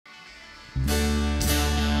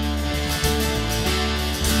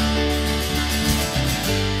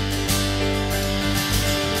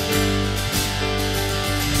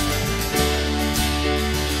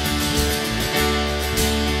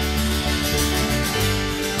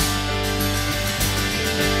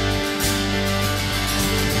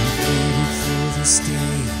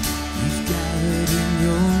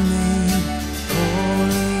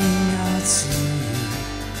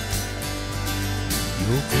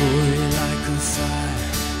Glory like a fire,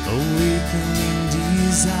 awakening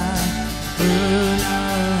desire, burn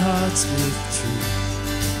our hearts with truth.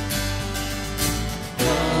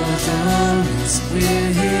 You're the reason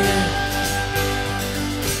we're here.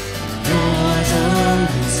 You're the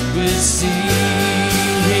reason we're singing.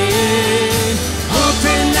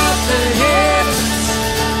 Open up the heavens,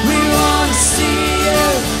 we want to see you.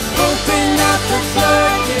 Open up the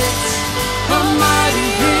floodgates, a mighty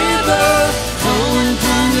river flowing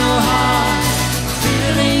from your heart,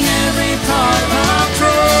 filling every part of our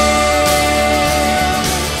prayer.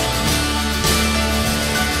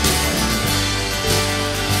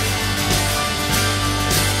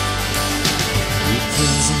 Your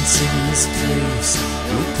presence in this place,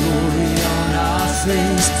 your glory on our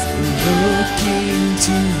face. We're looking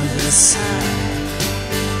to the sky,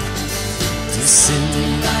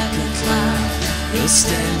 descending like a cloud. You're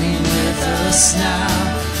standing with us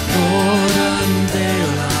now. Lord,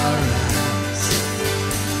 unveil our eyes.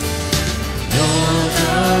 You're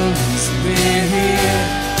the reason we're here.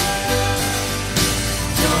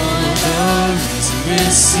 You're the reason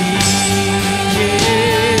we're singing.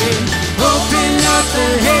 Open up the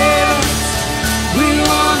heavens, we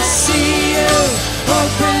want to see you.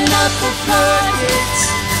 Open up the floodgates,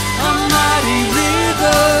 a mighty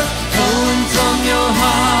river flowing from your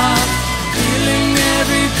heart, filling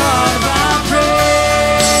every part of our praise.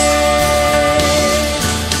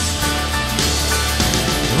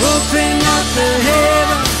 Open up the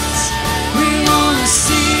heavens, we want to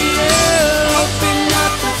see you. Open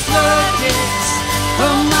up the floodgates, a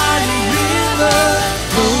mighty river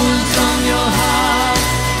flowing from your heart,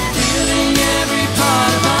 filling every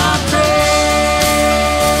part of our praise.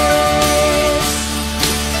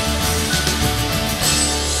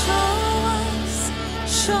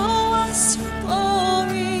 Show us your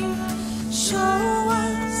glory. Show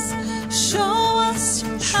us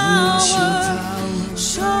your power.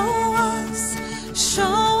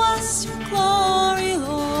 Show us your glory,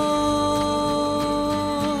 Lord.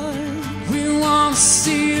 We want to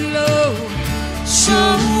see, Lord.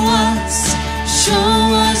 Show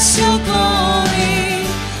us your glory.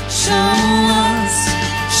 Show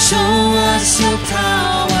us your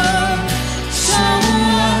power.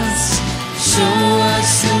 Show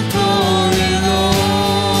us your glory, Lord.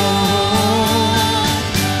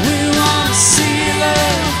 We want to see,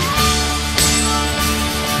 Lord.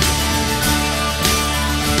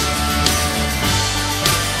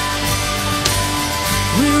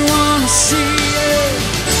 We want to see you.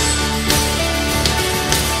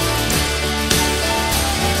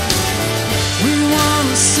 We want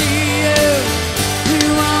to see you. We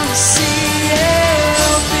want to see you.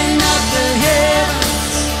 Open up the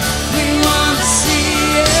heavens. We want to see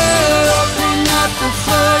you. Open up the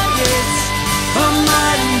floodgates, a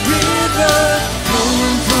mighty river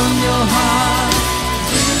flowing from your heart,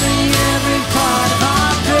 filling every part of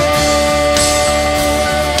our praise.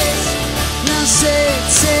 Now say it,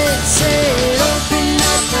 say it, say it. Open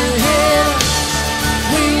up the heavens.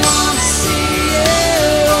 We want to see you.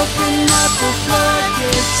 Open up the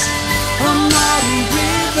floodgates, a mighty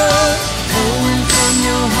river flowing from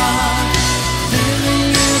your heart, filling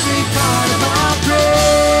every part of our praise.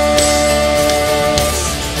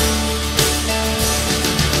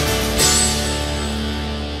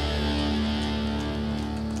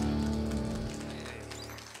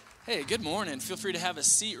 Hey, good morning. Feel free to have a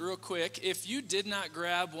seat real quick. If you did not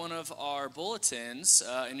grab one of our bulletins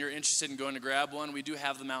and you're interested in going to grab one, we do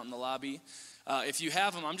have them out in the lobby. If you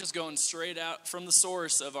have them, I'm just going straight out from the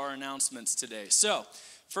source of our announcements today. So,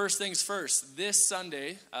 first things first, this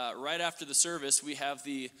Sunday, right after the service, we have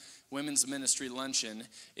the Women's Ministry Luncheon.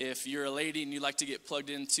 If you're a lady and you'd like to get plugged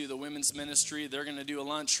into the women's ministry, they're going to do a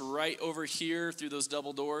lunch right over here through those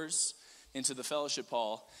double doors into the fellowship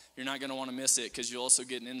hall. You're not going to want to miss it because you'll also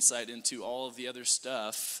get an insight into all of the other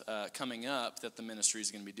stuff coming up that the ministry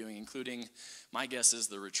is going to be doing, including, my guess is,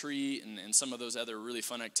 the retreat and some of those other really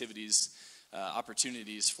fun activities,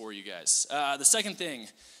 opportunities for you guys. The second thing,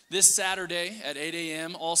 this Saturday at 8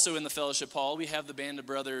 a.m., also in the fellowship hall, we have the Band of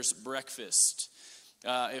Brothers breakfast.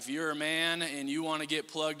 If you're a man and you want to get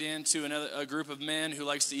plugged into a group of men who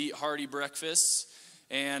likes to eat hearty breakfasts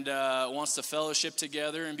and wants to fellowship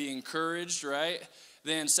together and be encouraged, right?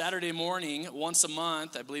 Then Saturday morning, once a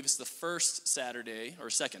month, I believe it's the first Saturday, or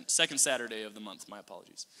second Saturday of the month, my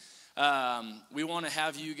apologies. We want to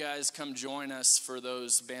have you guys come join us for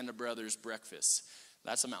those Band of Brothers breakfasts.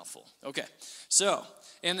 That's a mouthful. Okay, so,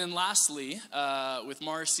 and then lastly, with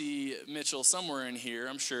Marcy Mitchell somewhere in here,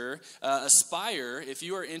 I'm sure, Aspire, if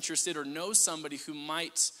you are interested or know somebody who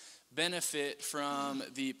might benefit from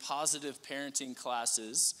the positive parenting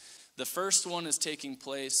classes, The first one is taking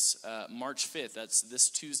place March 5th. That's this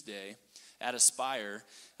Tuesday at Aspire.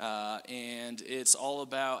 And it's all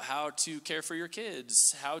about how to care for your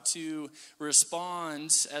kids, how to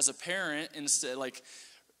respond as a parent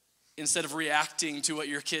instead of reacting to what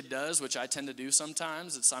your kid does, which I tend to do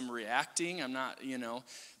sometimes. I'm reacting. I'm not,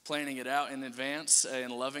 planning it out in advance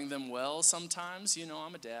and loving them well sometimes.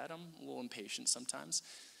 I'm a dad. I'm a little impatient sometimes.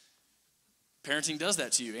 Parenting does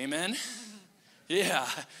that to you. Amen? Yeah.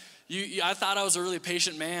 I thought I was a really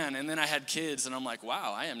patient man, and then I had kids, and I'm like,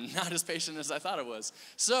 wow, I am not as patient as I thought I was.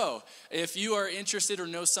 So if you are interested or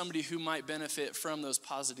know somebody who might benefit from those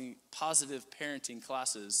positive parenting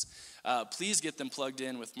classes, please get them plugged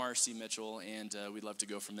in with Marcy Mitchell, and we'd love to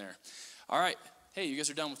go from there. All right. Hey, you guys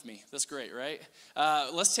are done with me. That's great, right?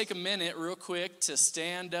 Let's take a minute real quick to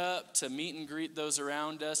stand up, to meet and greet those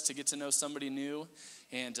around us, to get to know somebody new,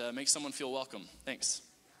 and make someone feel welcome. Thanks.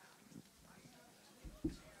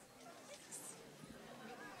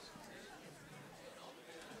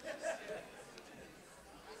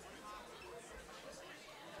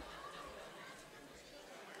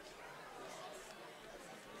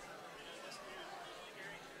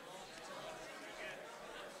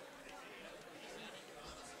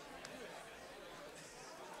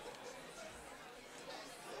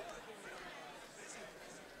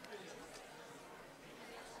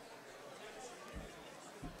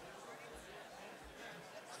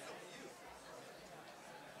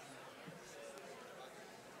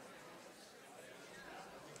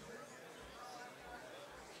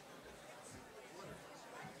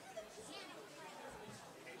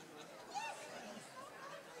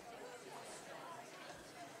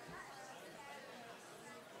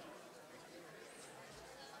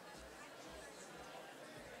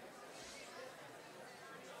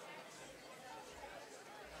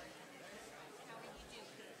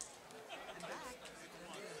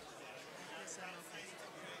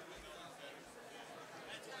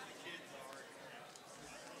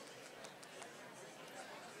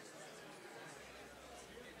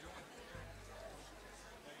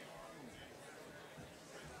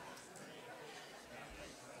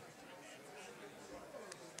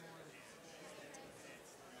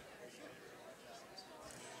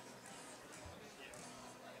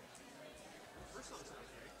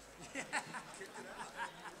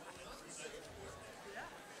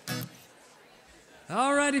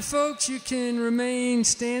 All righty, folks, you can remain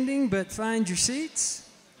standing, but find your seats.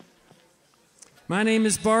 My name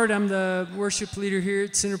is Bart. I'm the worship leader here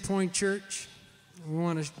at Centerpoint Church. We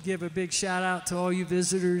want to give a big shout out to all you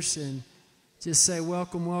visitors and just say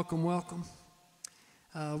welcome, welcome, welcome.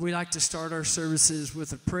 We like to start our services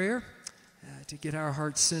with a prayer to get our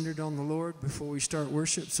hearts centered on the Lord before we start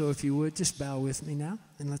worship. So if you would, just bow with me now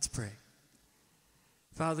and let's pray.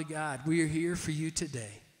 Father God, we are here for you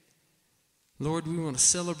today. Lord, we want to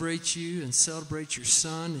celebrate you and celebrate your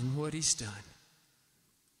Son and what he's done.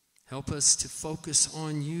 Help us to focus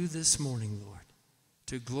on you this morning, Lord,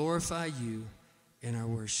 to glorify you in our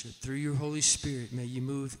worship. Through your Holy Spirit, may you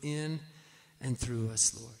move in and through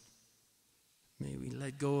us, Lord. May we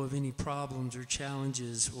let go of any problems or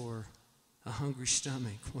challenges or a hungry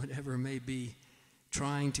stomach, whatever may be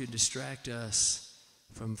trying to distract us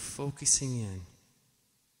from focusing in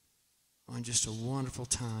on just a wonderful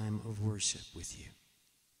time of worship with you.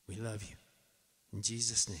 We love you. In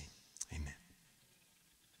Jesus' name, amen.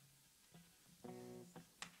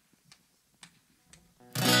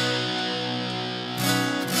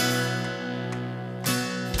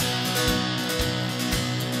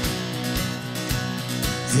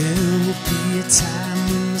 There will be a time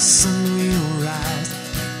when the sun will rise.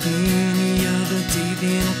 Any other day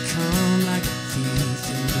then will come like a thief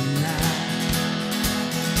in the night.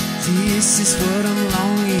 This is what I'm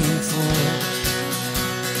longing for.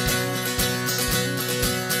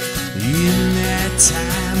 In that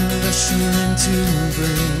time rushing into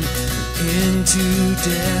bring into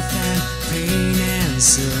death and pain and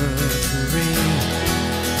suffering.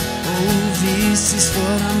 Oh, this is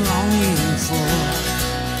what I'm longing for.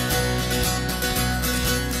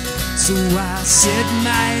 So I set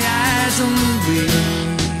my eyes on the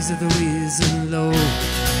ways of the risen Lord.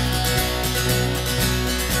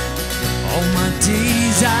 All my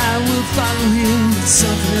days I will follow him, but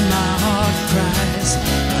something in my heart cries,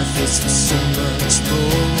 I thirst for so much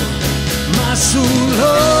more. My soul,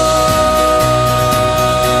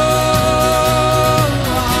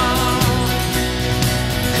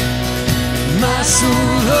 my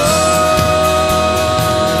soul,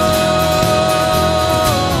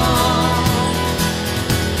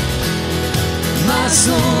 my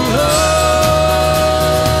soul,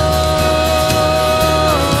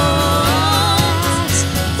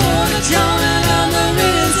 for the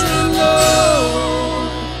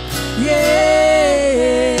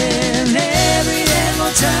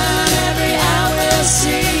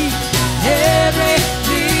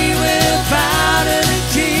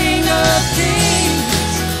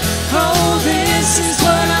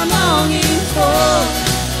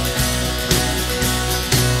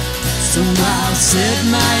set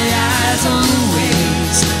my eyes on the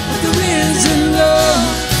waves of the risen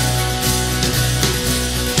Lord.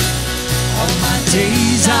 All my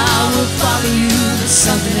days I will follow you. There's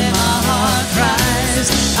something in my heart cries,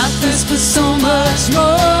 I thirst for so much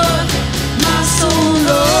more. My soul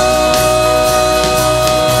longs,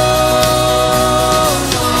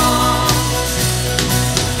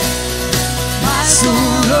 my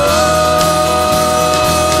soul longs,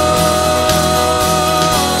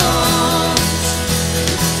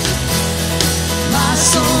 my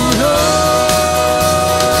soul longs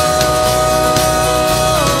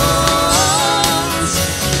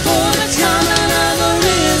for the coming of the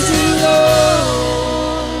risen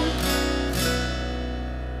Lord.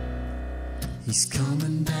 He's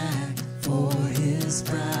coming back for his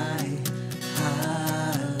bride.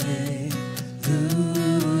 Hallelujah.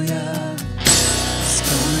 He's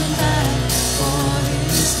coming back for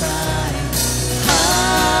his bride.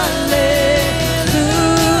 Hallelujah.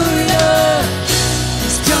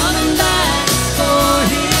 He's coming back for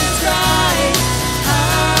his bride.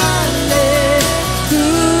 Hallelujah.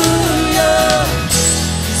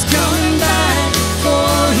 He's coming back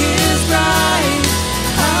for his bride.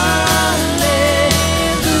 Hallelujah.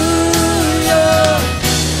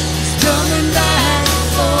 He's coming back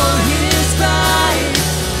for his bride.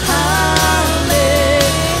 Hallelujah.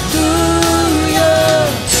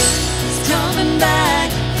 He's coming back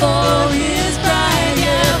for his bride.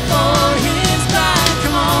 Yeah, for his bride.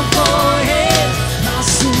 Come on, for his. My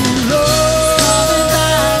soul loves. Coming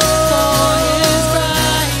back for his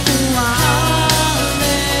bride. Hallelujah.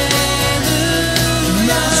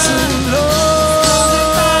 My soul loves.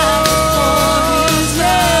 Coming back for his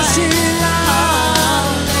bride. Hallelujah.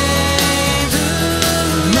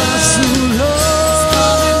 My soul loves.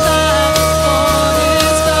 Coming back for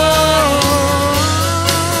his bride.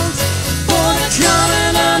 For the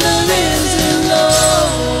coming of the risen Lord.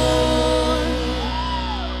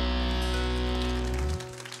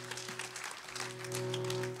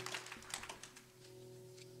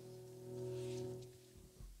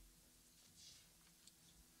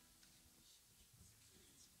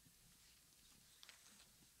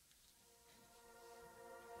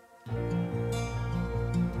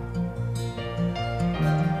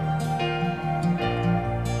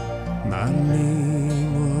 My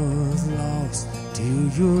name was lost till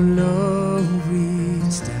your love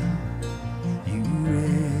reached out. You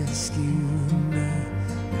rescued me,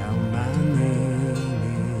 now my name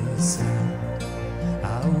is found. I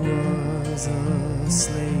was a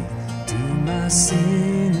slave to my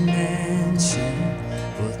sin and shame,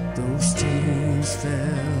 but those chains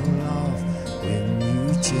fell off when you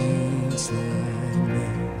changed my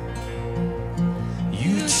name.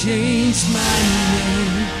 You changed my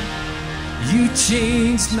name. You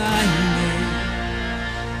changed my name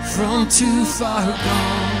from too far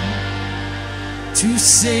gone to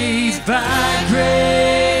saved by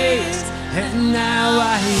grace, and now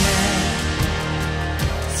I am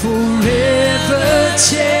forever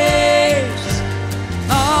changed,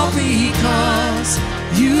 all because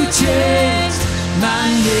you changed my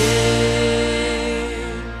name.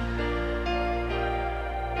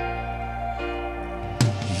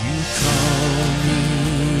 You called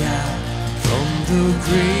me out from the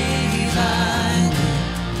grave I knew.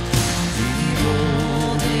 The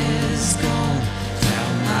old is gone, now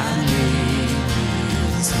my name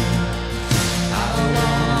is new. I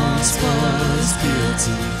once was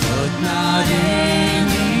guilty, but not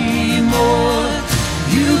anymore.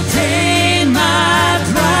 You paid my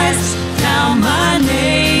price, now my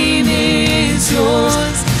name is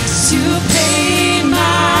yours. You paid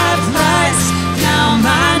my price, now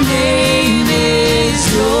my name is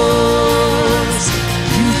yours.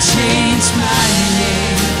 You changed my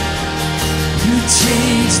name. You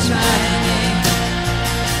changed my name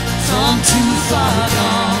from too far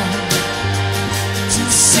gone to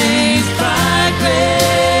saved by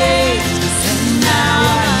grace, and now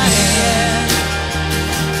I am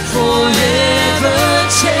forever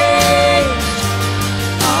changed,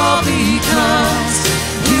 all because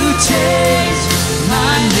you changed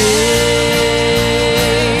my name.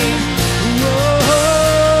 Whoa.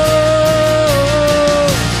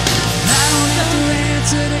 I don't have to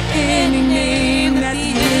answer to any name that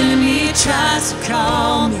the enemy tries to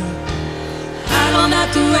call me. I don't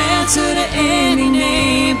have to answer to any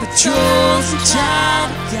name but yours, a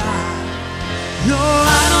child of God. No,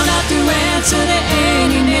 I don't have to answer to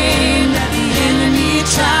any name that the enemy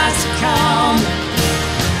tries to call me.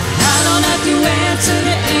 I don't have to answer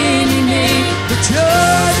to any name but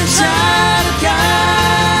yours, a child of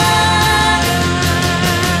God.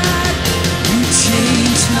 You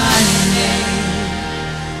changed my name.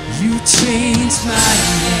 You changed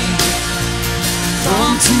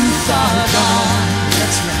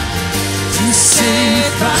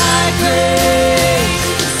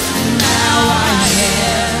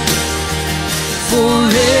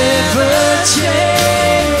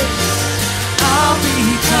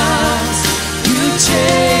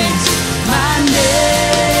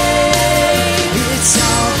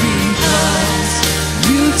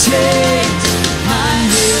change my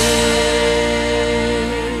name.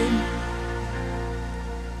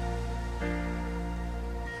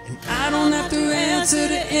 And I don't have to answer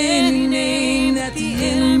to any name that the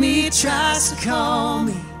enemy tries to call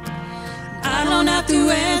me. I don't have to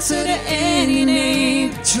answer to any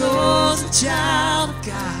name but yours, a child of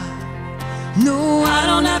God. No, I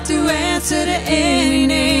don't have to answer to any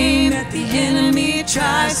name that the enemy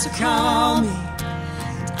tries to call me.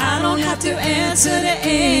 I don't have to answer to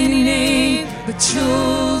any name but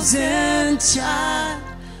chosen child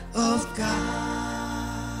of God.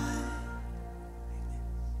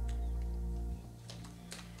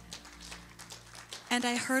 And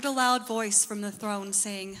I heard a loud voice from the throne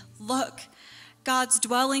saying, "Look, God's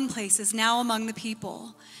dwelling place is now among the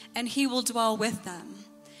people, and he will dwell with them.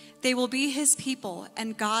 They will be his people,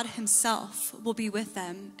 and God himself will be with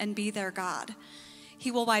them and be their God. He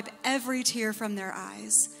will wipe every tear from their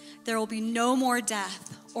eyes. There will be no more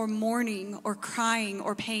death or mourning or crying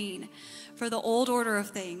or pain, for the old order of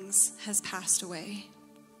things has passed away."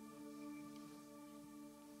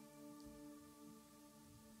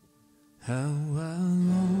 How I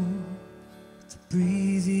long to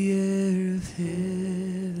breathe the air of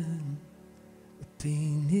heaven, where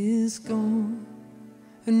pain is gone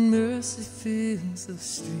and mercy fills the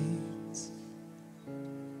streets,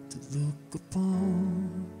 to look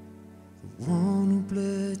upon the one who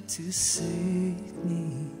bled to save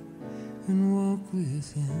me and walk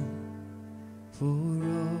with him for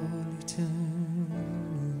all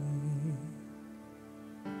eternity.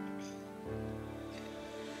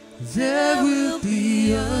 There will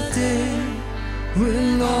be a day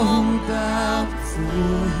when all will bow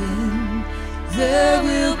before him. There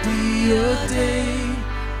will be a day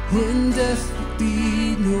when death will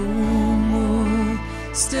be no more,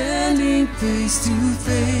 standing face to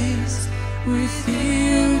face with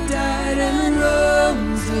him who died and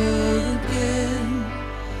rose again.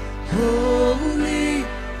 Holy,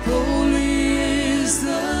 holy is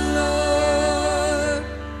the Lord.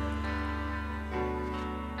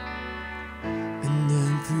 And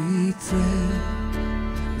every prayer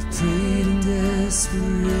we prayed in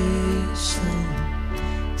desperation,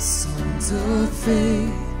 songs of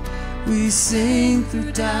faith we sing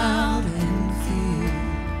through doubt and fear.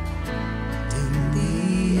 In the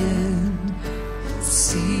end, we'll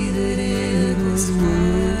see that it was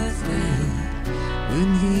worth it when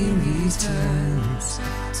he returns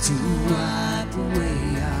to wipe away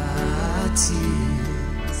our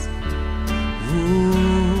tears.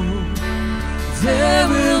 Oh, there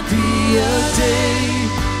will be a day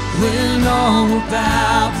when all will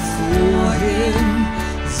bow before him.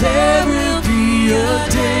 There will be a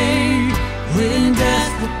day when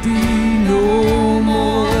death will be no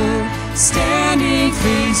more, standing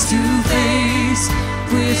face to face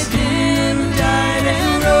with him who died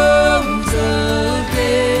and rose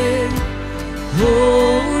again.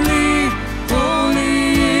 Holy, holy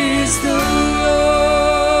is the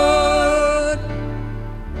Lord.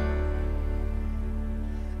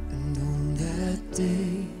 And on that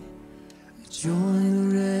day we join the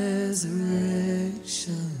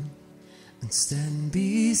resurrection and stand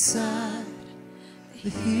beside the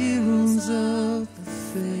heroes of the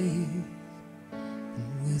faith,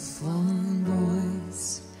 and with one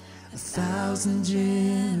voice 1,000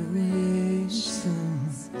 generations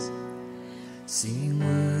sing,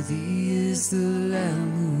 worthy is the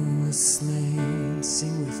Lamb who was slain.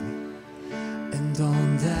 Sing with me. And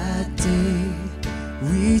on that day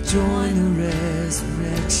we join the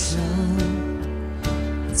resurrection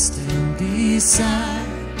and stand beside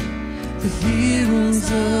the heroes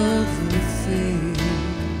of the faith,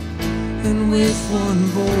 and with one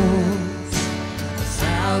voice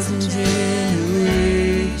 1,000 generations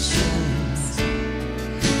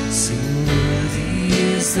sing, worthy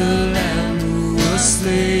is the Lamb who was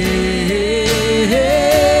slain.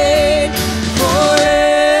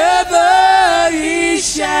 Forever he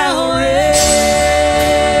shall reign.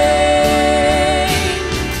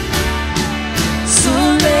 So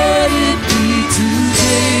let it be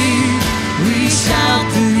today. We shout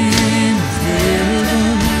the hymn of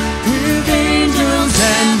heaven with angels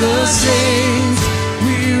and the saints.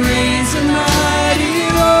 We raise a mighty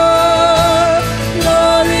voice.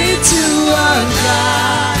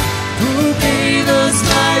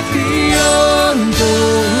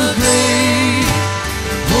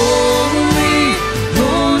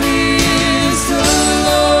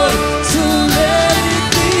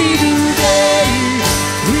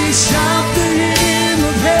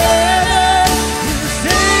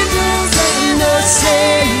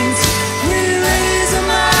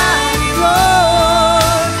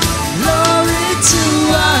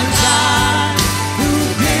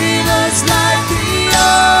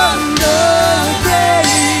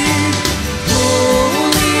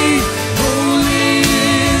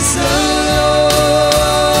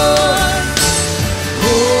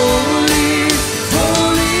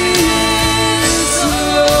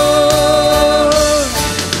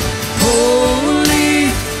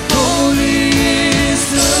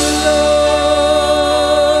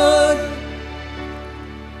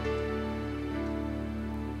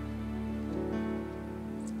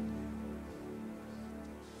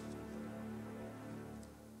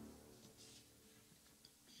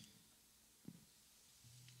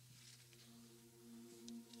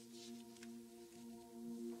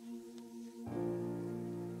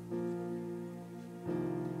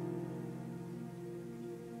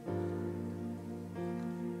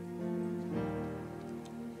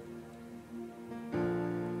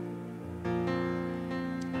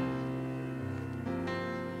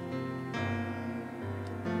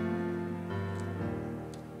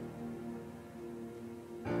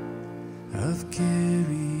 I've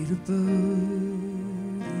carried a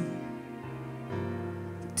burden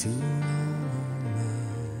for too long.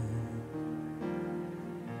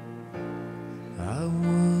 I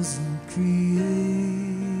wasn't created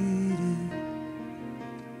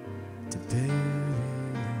to bear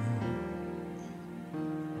it.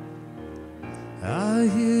 I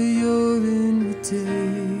hear your invitation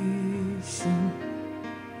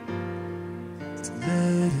to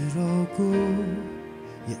let it all go.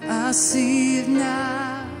 Yeah, I see it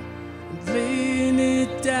now, I'm laying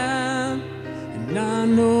it down, and I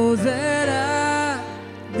know that I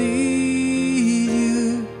need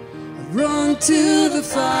you. I run to the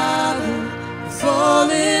Father, I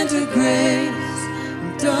fall into grace.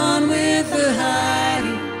 I'm done with the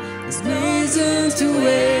hiding, there's reason to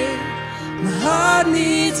wait. My heart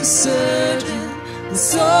needs a surgeon, my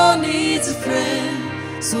soul needs a friend.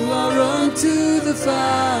 So I run to the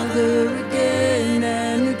Father again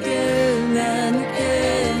and again and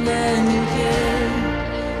again and again.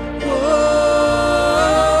 Whoa,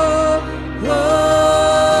 whoa,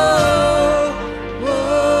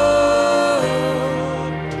 whoa.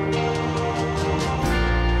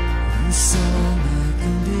 You saw my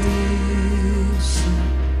condition,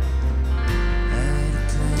 had a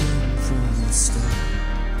plan from the start.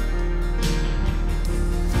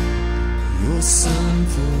 Your Son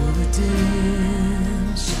for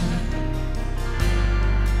redemption,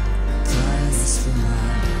 price for my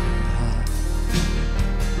heart.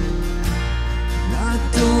 And I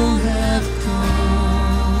don't have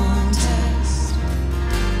context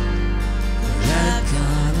for that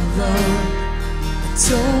kind of love. I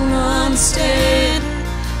don't understand it,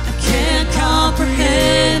 I can't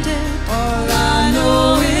comprehend it. All I know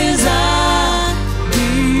is I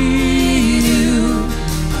need you.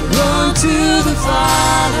 I run to the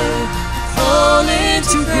Father, fall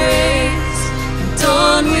into grace. I'm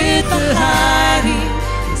done with the hiding,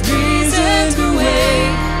 there's reason to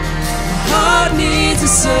wait. My heart needs a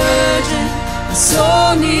surgeon, my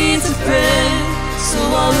soul needs a friend. So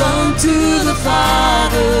I run to the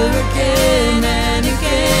Father again and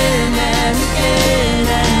again and again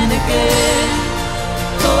and again.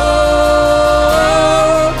 Oh,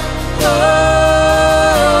 oh,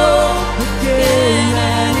 again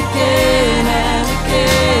and again and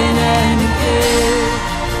again and again.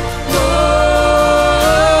 Oh,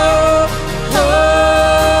 oh,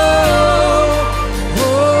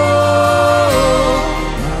 oh,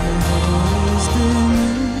 my heart is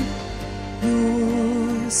in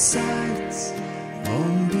your sights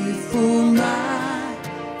long before my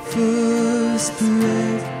first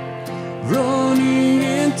breath, running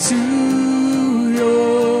into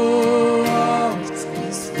your arms,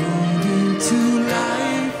 running to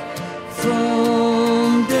life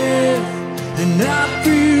from death. And I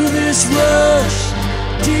feel this rush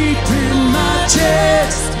deep in my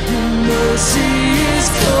chest. Your mercy is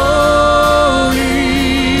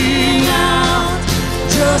calling out.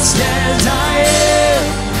 Just as I am,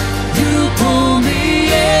 you pull me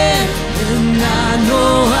in, and I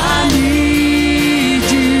know I need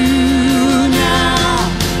you now.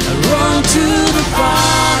 I run to the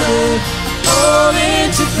Father, all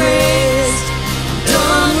into grace. I'm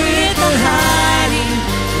done with the hiding,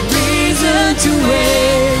 reason to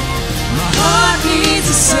wait. My heart needs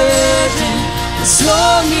a surgeon, my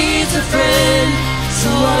soul needs a friend. So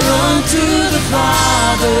I run to the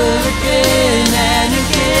Father again and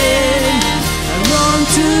again. I run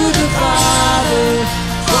to the Father,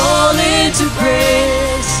 fall into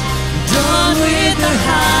grace. I'm done with the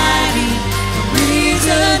hiding, no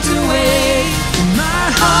reason to wait. My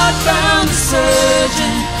heart found a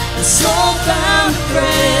surgeon, my soul found a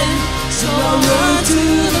friend. So I run to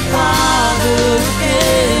the Father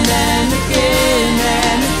again and again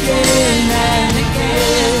and again and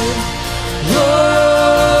again. Oh,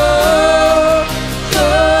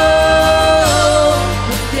 oh,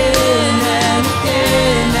 again and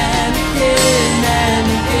again and again and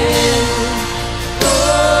again. Oh,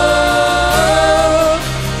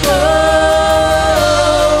 oh,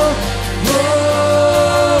 oh,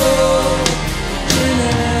 again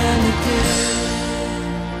and again.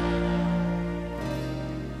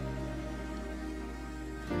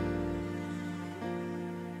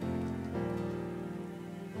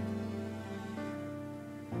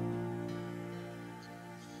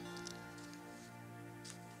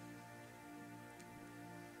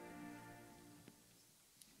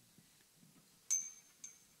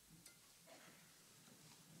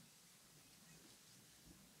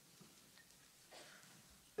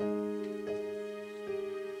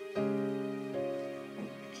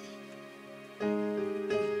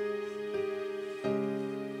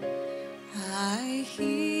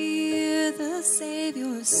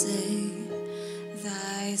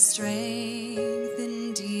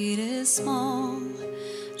 small.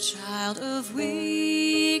 Child of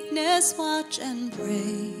weakness, watch and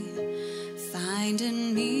pray. Find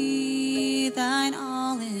in me thine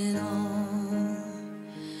all in all.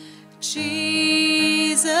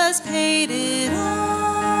 Jesus paid it all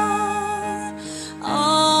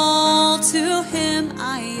to him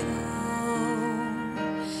I owe.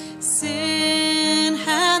 Sin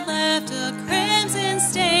had left a crimson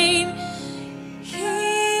stain,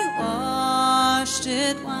 he washed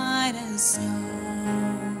it white as snow.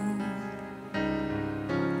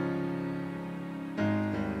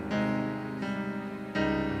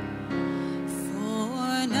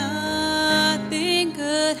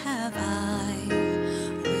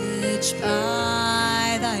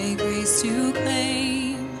 By thy grace to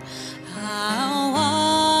claim, I'll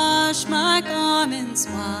wash my garments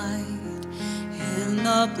white in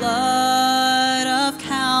the blood of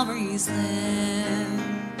Calvary's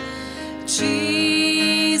Lamb.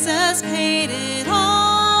 Jesus paid it all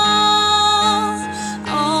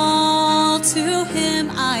to him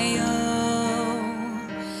I owe.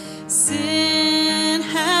 Sin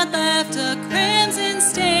had left a crimson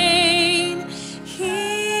stain,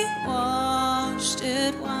 he washed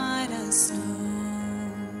it white as snow.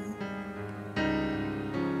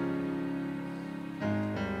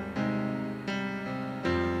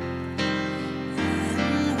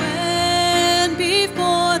 And when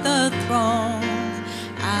before the throne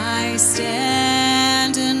I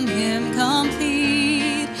stand in him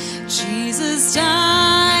complete, Jesus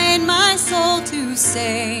died my soul to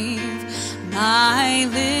save, my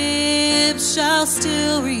lips shall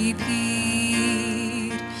still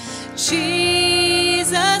repeat.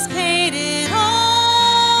 Jesus paid it all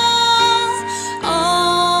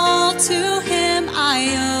to him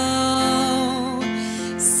I owe.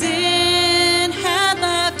 Sin had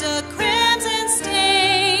left a crimson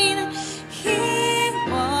stain, he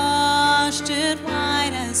washed it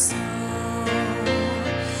white as snow.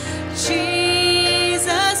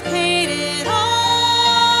 Jesus paid it all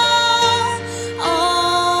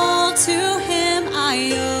to him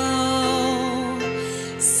I owe.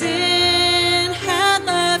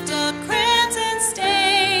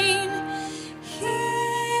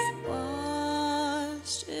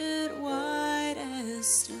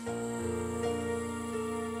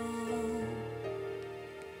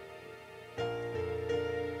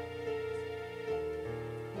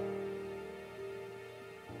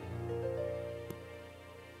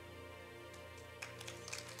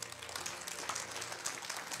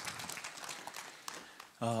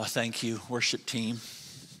 Thank you, worship team.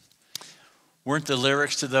 Weren't the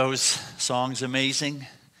lyrics to those songs amazing?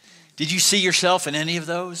 Did you see yourself in any of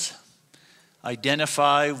those?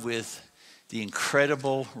 Identify with the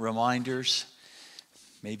incredible reminders.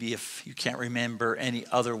 Maybe if you can't remember any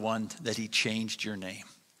other one, that he changed your name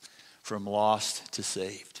from lost to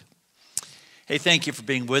saved. Hey, thank you for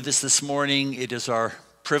being with us this morning. It is our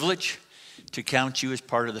privilege to count you as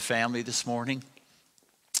part of the family this morning.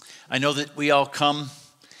 I know that we all come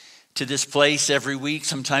to this place every week.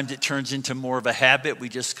 Sometimes it turns into more of a habit. We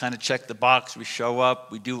just kind of check the box. We show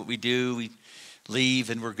up, we do what we do, we leave,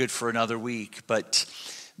 and we're good for another week. But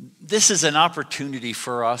this is an opportunity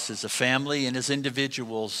for us as a family and as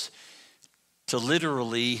individuals to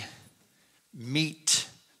literally meet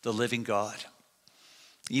the living God.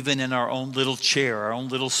 Even in our own little chair, our own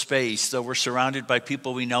little space, though we're surrounded by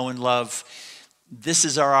people we know and love, this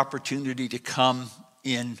is our opportunity to come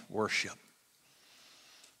in worship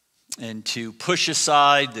and to push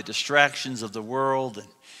aside the distractions of the world and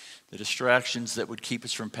the distractions that would keep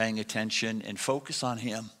us from paying attention and focus on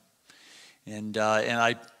him. And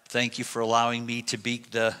I thank you for allowing me to be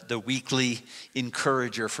the weekly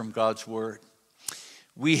encourager from God's word.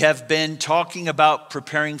 We have been talking about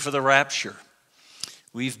preparing for the rapture.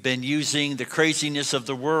 We've been using the craziness of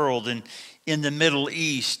the world and in the Middle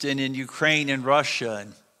East and in Ukraine and Russia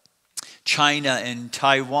and China and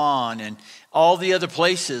Taiwan and all the other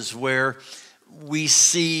places where we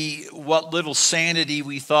see what little sanity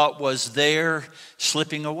we thought was there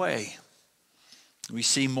slipping away. We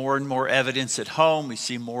see more and more evidence at home. We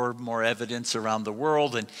see more and more evidence around the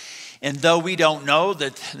world. And though we don't know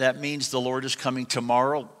that that means the Lord is coming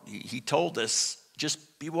tomorrow, he told us,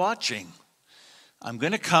 just be watching. I'm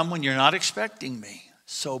going to come when you're not expecting me.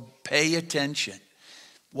 So pay attention.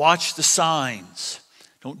 Watch the signs.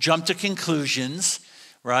 Don't jump to conclusions,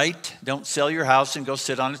 right? Don't sell your house and go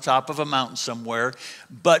sit on the top of a mountain somewhere.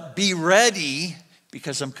 But be ready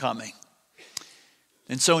because I'm coming.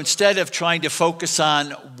 And so instead of trying to focus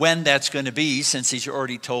on when that's going to be, since he's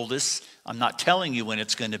already told us, I'm not telling you when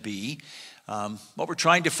it's going to be. What we're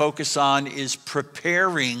trying to focus on is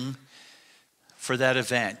preparing for that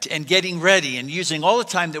event and getting ready and using all the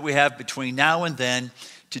time that we have between now and then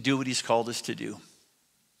to do what he's called us to do.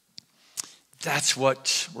 That's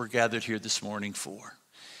what we're gathered here this morning for.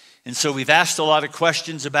 And so we've asked a lot of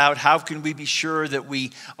questions about how can we be sure that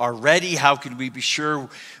we are ready? How can we be sure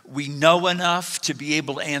we know enough to be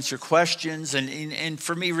able to answer questions? And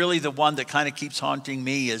for me, really the one that kind of keeps haunting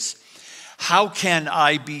me is, how can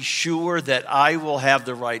I be sure that I will have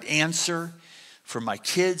the right answer for my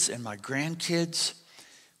kids and my grandkids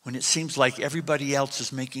when it seems like everybody else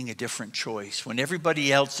is making a different choice, when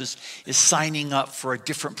everybody else is signing up for a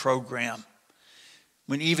different program?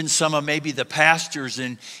 When even some of maybe the pastors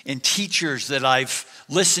and teachers that I've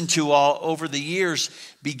listened to all over the years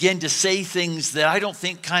begin to say things that I don't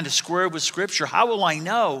think kind of square with Scripture. How will I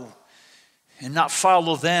know and not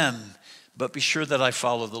follow them, but be sure that I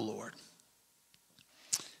follow the Lord?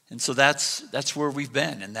 And so that's where we've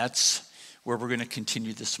been, and that's where we're going to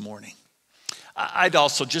continue this morning. I'd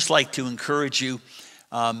also just like to encourage you.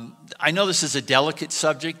 I know this is a delicate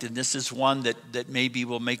subject, and this is one that maybe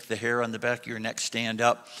will make the hair on the back of your neck stand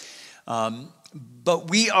up. But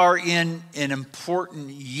we are in an important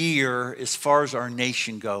year as far as our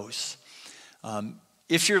nation goes.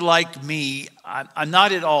 If you're like me, I'm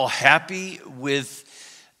not at all happy with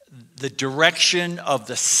the direction of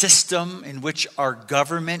the system in which our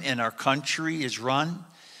government and our country is run.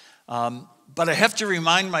 But I have to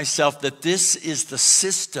remind myself that this is the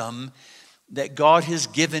system that God has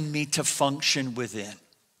given me to function within.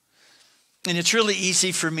 And it's really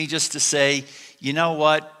easy for me just to say, you know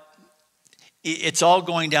what? It's all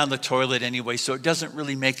going down the toilet anyway, so it doesn't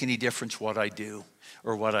really make any difference what I do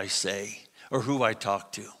or what I say or who I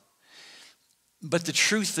talk to. But the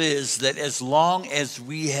truth is that as long as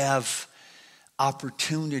we have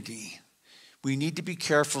opportunity, we need to be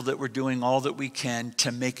careful that we're doing all that we can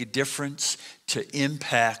to make a difference, to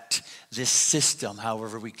impact this system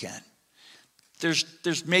however we can.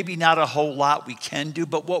 There's maybe not a whole lot we can do,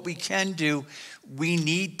 but what we can do, we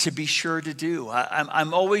need to be sure to do.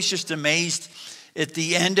 I'm always just amazed at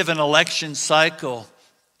the end of an election cycle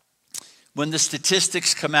when the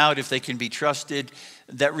statistics come out, if they can be trusted,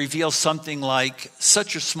 that reveal something like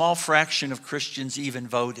such a small fraction of Christians even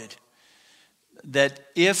voted. That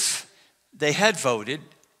if they had voted,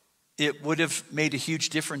 it would have made a huge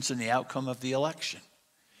difference in the outcome of the election.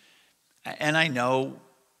 And I know,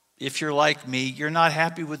 if you're like me, you're not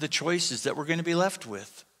happy with the choices that we're going to be left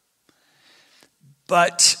with.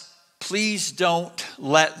 But please don't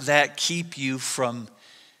let that keep you from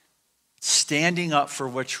standing up for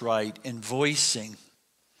what's right and voicing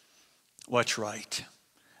what's right.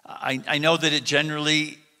 I know that it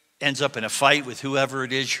generally ends up in a fight with whoever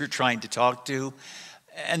it is you're trying to talk to,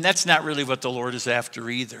 and that's not really what the Lord is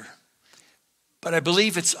after either. But I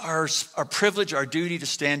believe it's our privilege, our duty to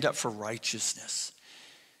stand up for righteousness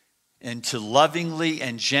and to lovingly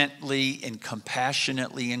and gently and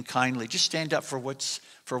compassionately and kindly just stand up for what's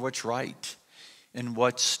right and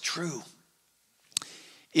what's true.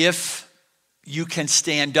 If you can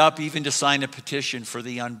stand up even to sign a petition for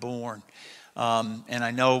the unborn, and I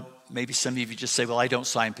know maybe some of you just say, well, I don't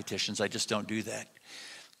sign petitions, I just don't do that.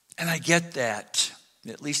 And I get that.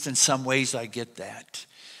 At least in some ways I get that.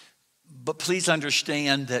 But please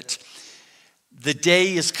understand that the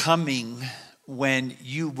day is coming when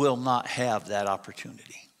you will not have that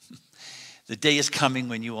opportunity. The day is coming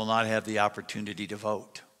when you will not have the opportunity to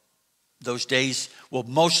vote. Those days will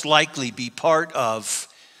most likely be part of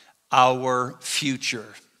our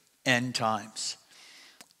future end times.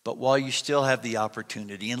 But while you still have the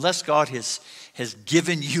opportunity, unless God has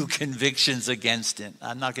given you convictions against it,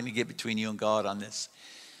 I'm not going to get between you and God on this.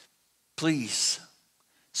 Please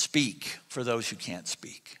speak for those who can't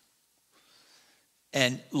speak.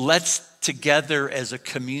 And let's together as a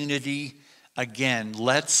community, again,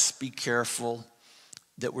 let's be careful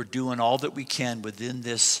that we're doing all that we can within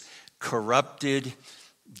this corrupted,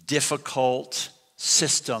 difficult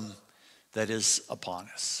system that is upon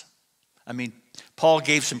us. I mean, Paul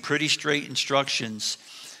gave some pretty straight instructions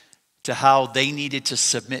to how they needed to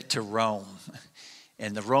submit to Rome.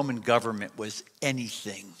 And the Roman government was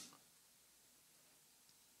anything,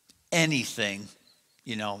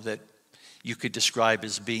 that you could describe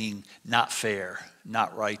as being not fair,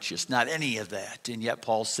 not righteous, not any of that. And yet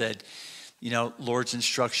Paul said, Lord's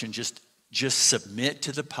instruction, just submit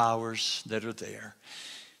to the powers that are there,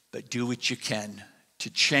 but do what you can to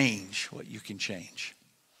change what you can change.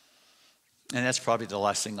 And that's probably the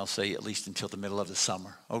last thing I'll say, at least until the middle of the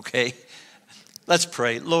summer, okay? Let's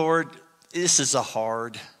pray. Lord, this is a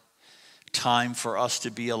hard time for us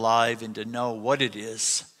to be alive and to know what it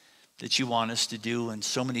is that you want us to do in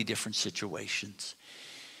so many different situations.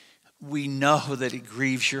 we know that it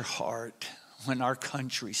grieves your heart when our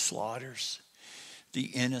country slaughters the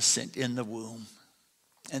innocent in the womb.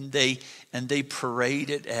 And they parade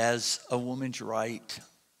it as a woman's right.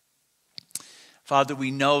 Father,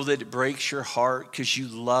 we know that it breaks your heart because you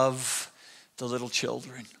love the little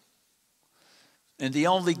children. And the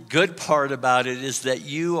only good part about it is that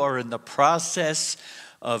you are in the process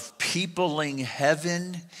of peopling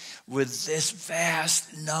heaven with this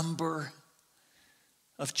vast number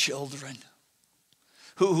of children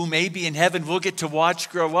who may be in heaven. We'll get to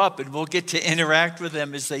watch grow up and we'll get to interact with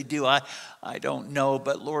them as they do. I don't know,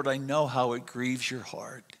 but Lord, I know how it grieves your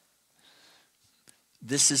heart.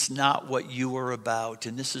 This is not what you are about,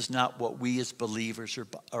 and this is not what we as believers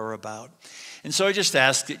are about. And so I just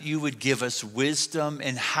ask that you would give us wisdom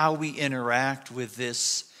in how we interact with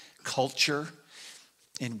this culture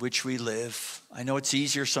in which we live. I know it's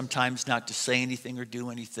easier sometimes not to say anything or do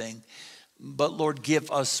anything, but Lord,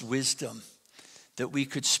 give us wisdom that we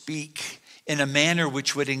could speak in a manner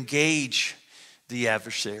which would engage the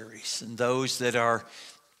adversaries and those that are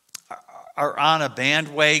on a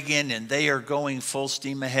bandwagon and they are going full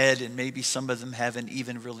steam ahead, and maybe some of them haven't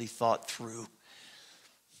even really thought through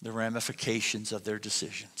the ramifications of their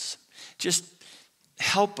decisions. Just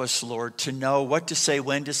help us, Lord, to know what to say,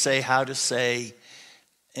 when to say, how to say,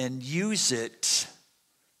 and use it,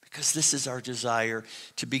 because this is our desire,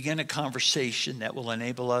 to begin a conversation that will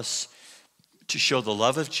enable us to show the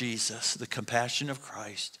love of Jesus, the compassion of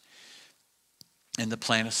Christ, and the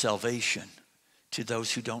plan of salvation to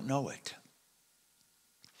those who don't know it.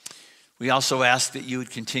 We also ask that you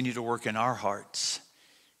would continue to work in our hearts,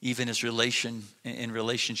 even in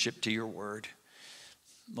relationship to your word.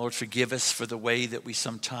 Lord, forgive us for the way that we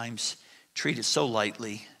sometimes treat it so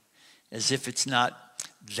lightly, as if it's not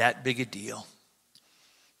that big a deal.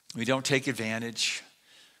 We don't take advantage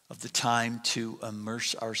of the time to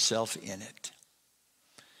immerse ourselves in it,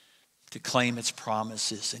 to claim its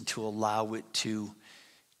promises, and to allow it to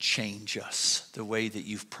change us the way that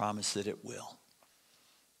you've promised that it will.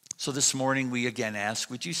 So this morning we again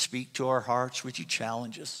ask, would you speak to our hearts? Would you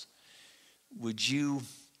challenge us? Would you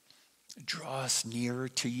draw us nearer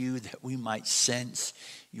to you that we might sense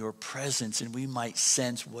your presence and we might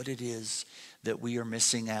sense what it is that we are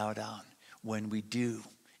missing out on when we do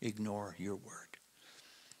ignore your word?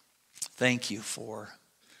 Thank you for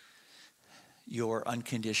your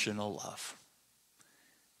unconditional love.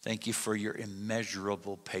 Thank you for your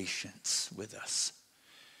immeasurable patience with us.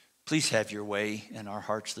 Please have your way in our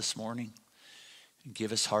hearts this morning and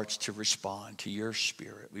give us hearts to respond to your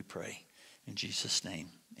spirit, we pray. In Jesus' name,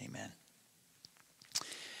 amen.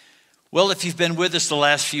 Well, if you've been with us the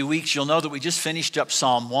last few weeks, you'll know that we just finished up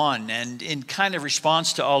Psalm 1. And in kind of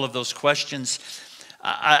response to all of those questions,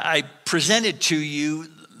 I presented to you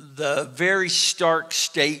the very stark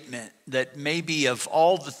statement that maybe of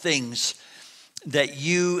all the things that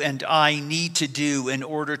you and I need to do in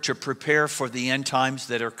order to prepare for the end times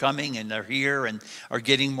that are coming and are here and are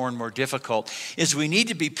getting more and more difficult, is we need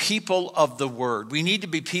to be people of the word. We need to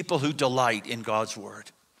be people who delight in God's word.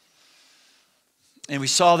 And we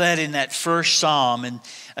saw that in that first psalm. And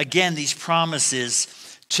again, these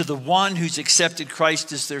promises to the one who's accepted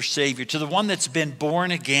Christ as their Savior, to the one that's been born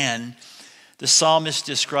again, the psalmist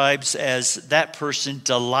describes as that person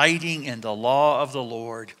delighting in the law of the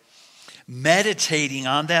Lord, meditating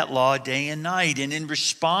on that law day and night. And in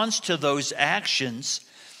response to those actions,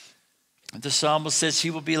 the psalmist says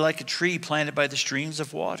he will be like a tree planted by the streams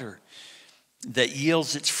of water that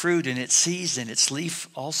yields its fruit in its season. Its leaf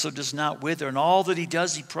also does not wither. And all that he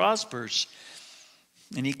does, he prospers.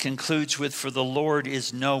 And he concludes with, for the Lord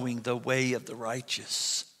is knowing the way of the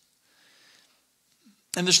righteous.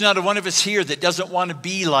 And there's not a one of us here that doesn't want to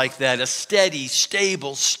be like that, a steady,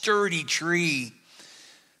 stable, sturdy tree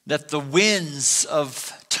that the winds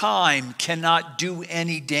of time cannot do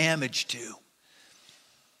any damage to.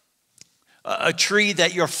 A tree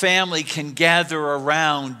that your family can gather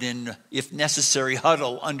around and, if necessary,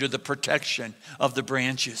 huddle under the protection of the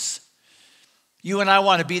branches. You and I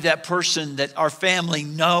want to be that person that our family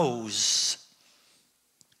knows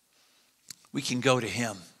we can go to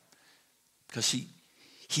him because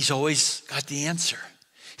he's always got the answer.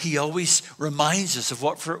 He always reminds us of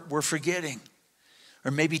what we're forgetting, or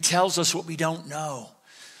maybe tells us what we don't know,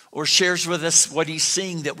 or shares with us what he's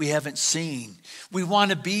seeing that we haven't seen. We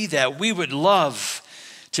want to be that. We would love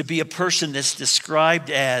to be a person that's described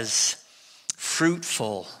as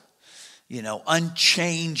fruitful,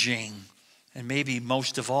 unchanging, and maybe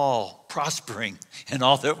most of all, prospering in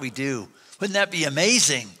all that we do. Wouldn't that be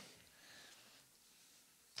amazing?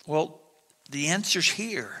 Well, the answer's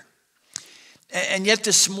here. And yet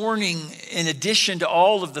this morning, in addition to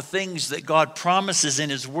all of the things that God promises in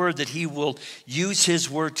his word that he will use his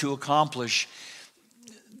word to accomplish,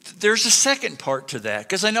 there's a second part to that.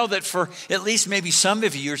 Because I know that for at least maybe some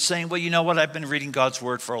of you, you're saying, well, you know what? I've been reading God's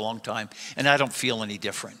word for a long time, and I don't feel any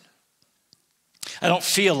different. I don't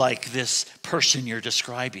feel like this person you're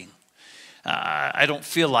describing. I don't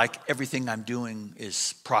feel like everything I'm doing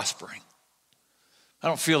is prospering. I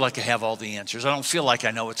don't feel like I have all the answers. I don't feel like I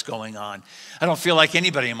know what's going on. I don't feel like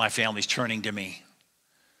anybody in my family is turning to me.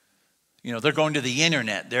 You know, they're going to the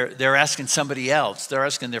internet. They're asking somebody else. They're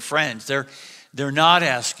asking their friends. They're not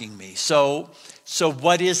asking me. So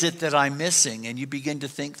what is it that I'm missing? And you begin to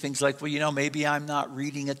think things like, well, you know, maybe I'm not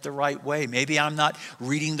reading it the right way. Maybe I'm not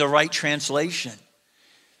reading the right translation.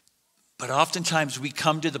 But oftentimes we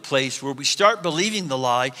come to the place where we start believing the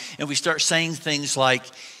lie and we start saying things like,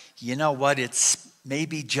 you know what, it's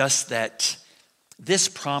maybe just that this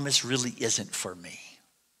promise really isn't for me.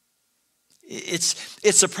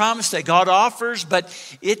 It's a promise that God offers, but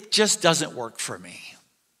it just doesn't work for me.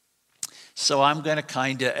 So I'm going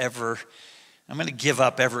to give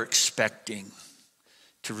up ever expecting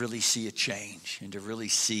to really see a change and to really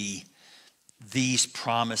see these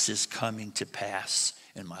promises coming to pass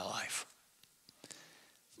in my life.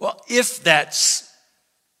 Well, if that's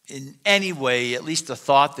in any way, at least a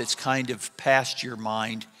thought that's kind of passed your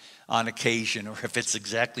mind on occasion, or if it's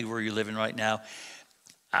exactly where you're living right now,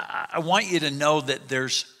 I want you to know that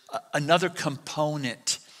there's another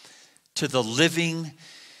component to the living,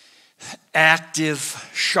 active,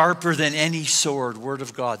 sharper than any sword word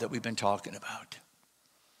of God that we've been talking about.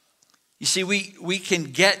 You see, we can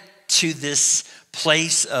get to this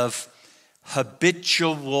place of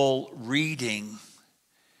habitual reading,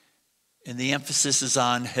 and the emphasis is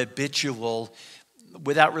on habitual,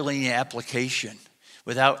 without really any application,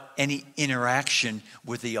 without any interaction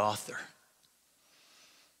with the author.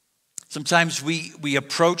 Sometimes we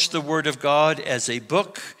approach the Word of God as a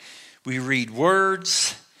book. We read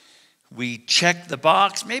words. We check the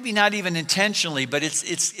box, maybe not even intentionally, but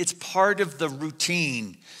it's part of the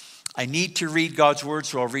routine. I need to read God's Word,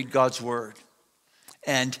 so I'll read God's Word.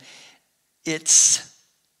 And it's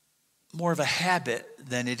more of a habit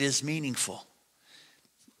than it is meaningful.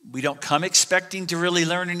 We don't come expecting to really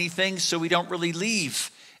learn anything, so we don't really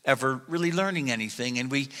leave ever really learning anything. And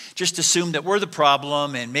we just assume that we're the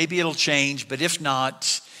problem and maybe it'll change, but if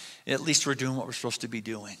not, at least we're doing what we're supposed to be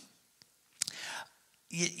doing.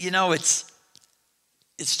 You know, it's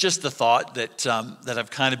just the thought that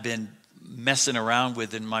I've kind of been messing around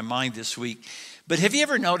with in my mind this week. But have you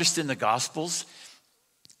ever noticed in the Gospels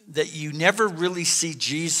that you never really see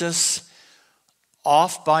Jesus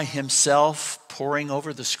off by himself poring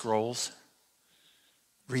over the scrolls,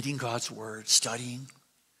 reading God's word, studying?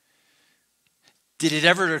 Did it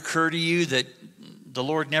ever occur to you that the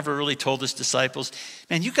Lord never really told his disciples,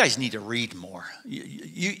 man, you guys need to read more.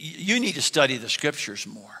 You need to study the scriptures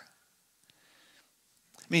more.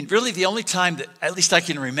 I mean, really the only time that, at least I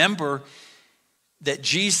can remember, that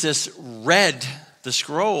Jesus read the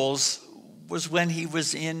scrolls was when he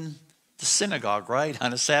was in the synagogue, right,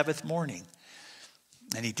 on a Sabbath morning.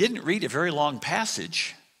 And he didn't read a very long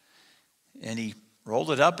passage. And he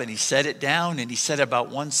rolled it up and he set it down and he said about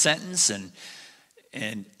one sentence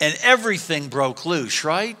and everything broke loose,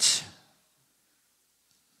 right?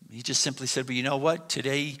 He just simply said, well, you know what?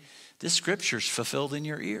 Today, this scripture's fulfilled in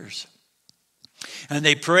your ears. And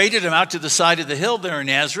they paraded him out to the side of the hill there in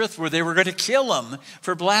Nazareth where they were going to kill him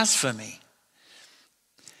for blasphemy.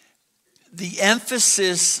 The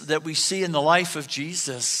emphasis that we see in the life of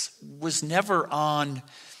Jesus was never on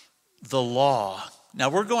the law. Now,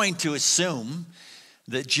 we're going to assume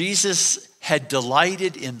that Jesus had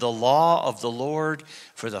delighted in the law of the Lord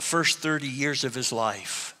for the first 30 years of his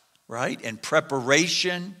life, right? In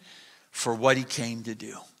preparation for what he came to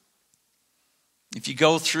do. If you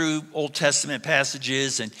go through Old Testament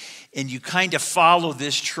passages and you kind of follow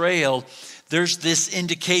this trail, there's this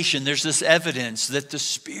indication, there's this evidence that the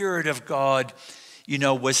Spirit of God, you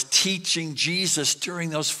know, was teaching Jesus during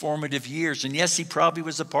those formative years. And yes, he probably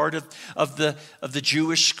was a part of the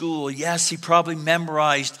Jewish school. Yes, he probably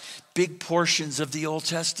memorized big portions of the Old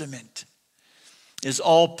Testament. It's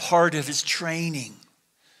all part of his training.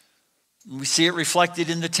 We see it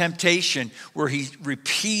reflected in the temptation where he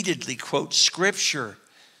repeatedly quotes scripture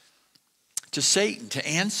to Satan to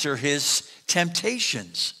answer his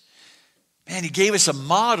temptations. Man, he gave us a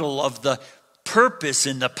model of the purpose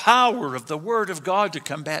and the power of the Word of God to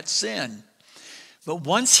combat sin. But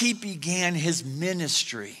once he began his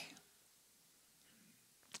ministry,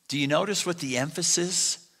 do you notice what the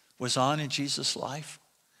emphasis was on in Jesus' life?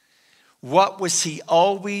 what was he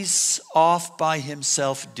always off by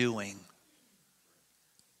himself doing?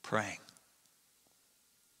 Praying.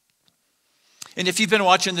 And if you've been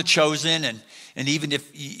watching The Chosen, and even if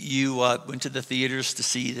you went to the theaters to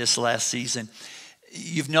see this last season,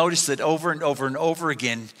 you've noticed that over and over and over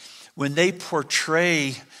again, when they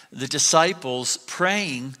portray the disciples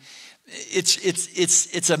praying,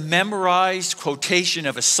 it's a memorized quotation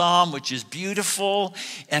of a psalm, which is beautiful,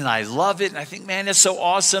 and I love it. And I think, man, it's so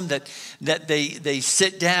awesome that they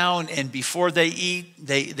sit down, and before they eat,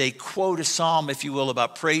 they quote a psalm, if you will,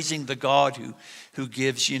 about praising the God who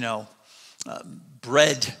gives,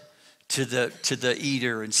 bread to the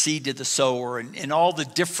eater and seed to the sower, and all the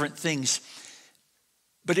different things.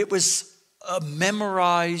 But it was a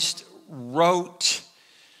memorized, rote,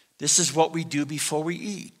 this is what we do before we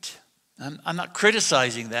eat. I'm not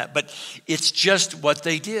criticizing that, but it's just what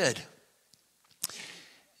they did.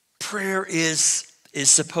 Prayer is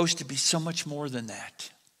supposed to be so much more than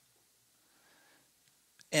that.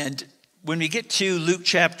 And when we get to Luke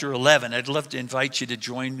chapter 11, I'd love to invite you to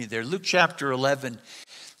join me there. Luke chapter 11,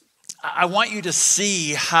 I want you to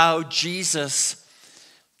see how Jesus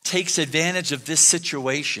takes advantage of this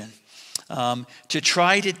situation to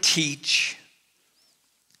try to teach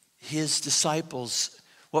his disciples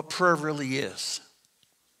what prayer really is.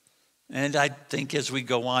 And I think as we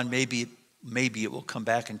go on, maybe it will come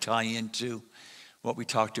back and tie into what we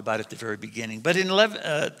talked about at the very beginning. But in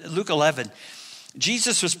Luke 11,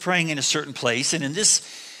 Jesus was praying in a certain place, and in this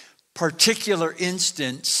particular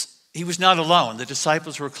instance, he was not alone. The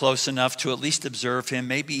disciples were close enough to at least observe him,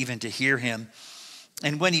 maybe even to hear him.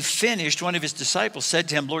 And when he finished, one of his disciples said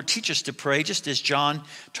to him, "Lord, teach us to pray, just as John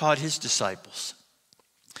taught his disciples."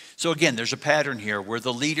 So again, there's a pattern here where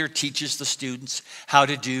the leader teaches the students how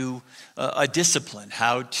to do a discipline,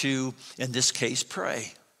 how to, in this case,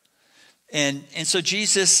 pray. And so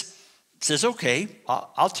Jesus says, okay,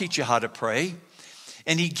 I'll teach you how to pray.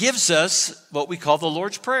 And he gives us what we call the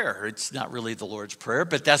Lord's Prayer. It's not really the Lord's Prayer,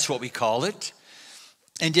 but that's what we call it.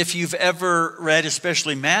 And if you've ever read,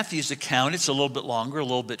 especially Matthew's account, it's a little bit longer, a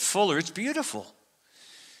little bit fuller. It's beautiful.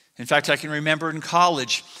 In fact, I can remember in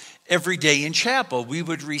college, every day in chapel, we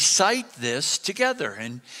would recite this together.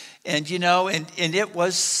 And it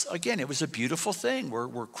was, again, it was a beautiful thing.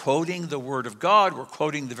 We're quoting the Word of God. We're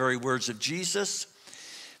quoting the very words of Jesus.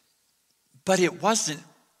 But it wasn't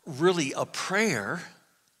really a prayer,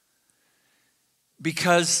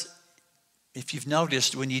 because if you've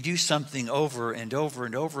noticed, when you do something over and over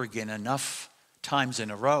and over again enough times in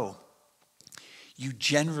a row, you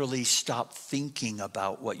generally stop thinking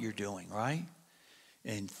about what you're doing, right?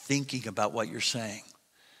 And thinking about what you're saying.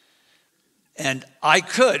 And I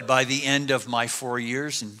could, by the end of my 4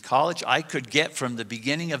 years in college, I could get from the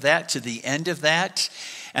beginning of that to the end of that,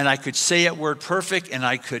 and I could say it word perfect, and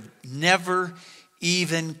I could never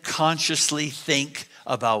even consciously think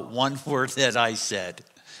about one word that I said.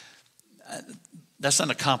 That's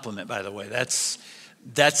not a compliment, by the way. That's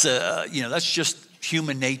just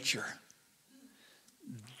human nature.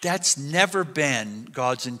 That's never been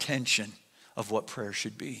God's intention of what prayer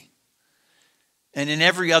should be. And in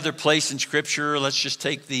every other place in Scripture, let's just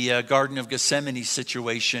take the Garden of Gethsemane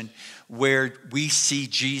situation where we see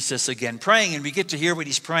Jesus again praying, and we get to hear what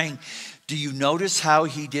he's praying. Do you notice how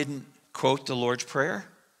he didn't quote the Lord's Prayer?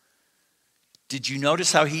 Did you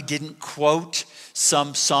notice how he didn't quote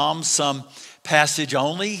some psalm, some passage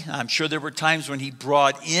only? I'm sure there were times when he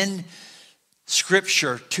brought in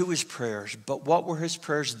Scripture to his prayers. But what were his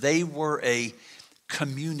prayers? They were a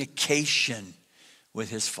communication with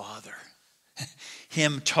his Father.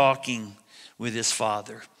 Him talking with his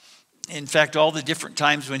Father. In fact, all the different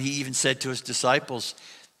times when he even said to his disciples,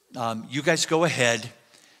 you guys go ahead.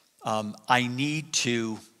 I need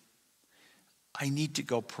to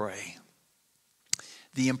go pray.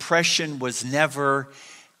 The impression was never,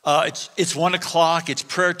 it's 1 o'clock, it's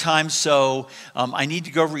prayer time, so I need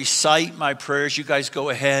to go recite my prayers. You guys go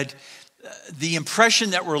ahead. The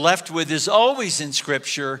impression that we're left with is always in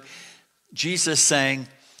Scripture, Jesus saying,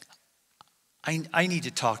 I need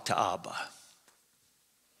to talk to Abba.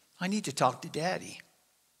 I need to talk to Daddy.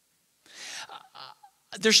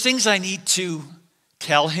 There's things I need to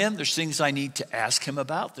tell him. There's things I need to ask him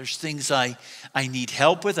about. There's things I need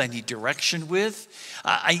help with. I need direction with.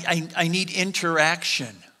 I need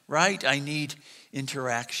interaction, right? I need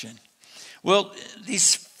interaction. Well,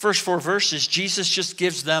 these first 4 verses, Jesus just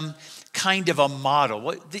gives them kind of a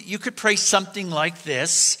model. You could pray something like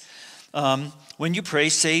this. When you pray,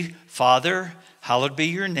 say, Father, hallowed be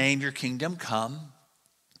your name, your kingdom come.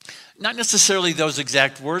 Not necessarily those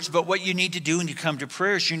exact words, but what you need to do when you come to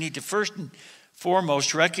prayer is you need to first and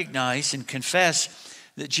foremost recognize and confess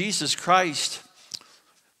that Jesus Christ,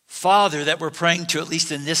 Father, that we're praying to, at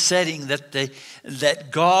least in this setting, that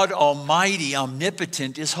God Almighty,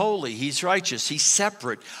 omnipotent, is holy. He's righteous. He's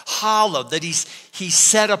separate, hallowed, that he's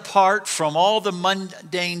set apart from all the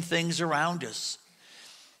mundane things around us.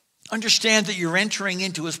 Understand that you're entering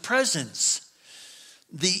into his presence,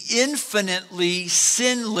 the infinitely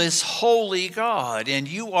sinless, holy God, and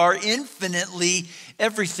you are infinitely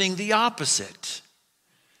everything the opposite.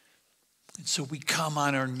 And so we come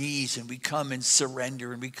on our knees and we come in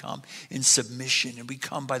surrender and we come in submission and we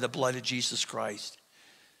come by the blood of Jesus Christ.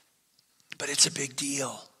 But it's a big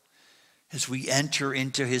deal as we enter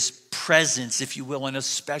into his presence, if you will, in a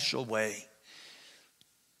special way.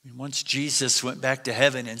 And once Jesus went back to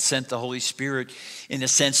heaven and sent the Holy Spirit, in a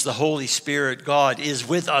sense, the Holy Spirit, God, is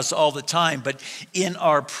with us all the time. But in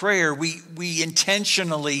our prayer, we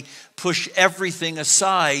intentionally push everything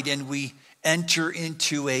aside and we enter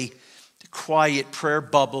into a quiet prayer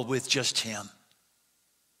bubble with just him.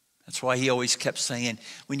 That's why he always kept saying,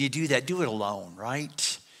 when you do that, do it alone,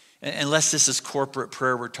 right? Unless this is corporate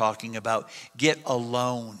prayer we're talking about, get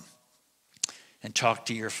alone and talk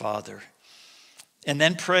to your Father. And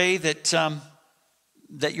then pray that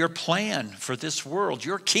your plan for this world,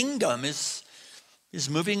 your kingdom is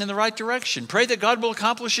moving in the right direction. Pray that God will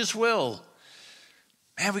accomplish his will.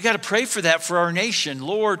 Man, we got to pray for that for our nation.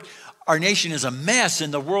 Lord, our nation is a mess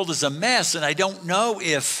and the world is a mess. And I don't know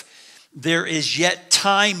if there is yet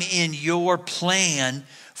time in your plan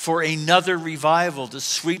for another revival to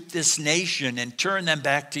sweep this nation and turn them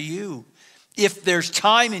back to you. If there's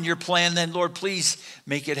time in your plan, then Lord, please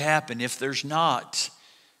make it happen. If there's not,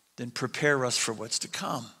 then prepare us for what's to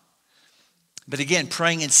come. But again,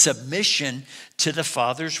 praying in submission to the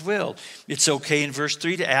Father's will. It's okay in verse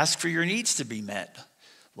 3 to ask for your needs to be met.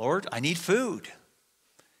 Lord, I need food.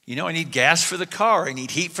 I need gas for the car. I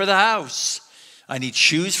need heat for the house. I need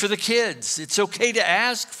shoes for the kids. It's okay to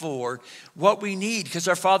ask for what we need because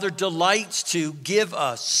our Father delights to give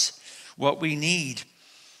us what we need.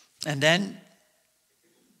 And then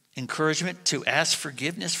encouragement to ask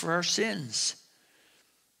forgiveness for our sins.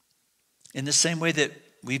 In the same way that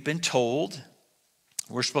we've been told,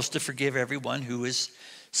 we're supposed to forgive everyone who has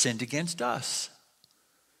sinned against us.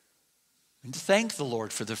 And to thank the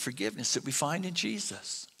Lord for the forgiveness that we find in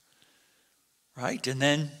Jesus. Right? And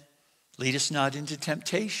then lead us not into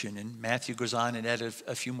temptation. And Matthew goes on and adds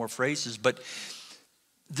a few more phrases. But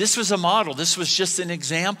this was a model. This was just an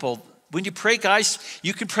example. When you pray, guys,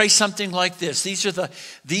 you can pray something like this. These are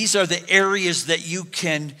the areas that you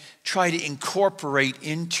can try to incorporate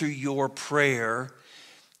into your prayer.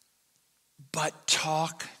 But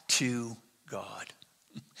talk to God.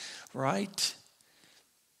 Right?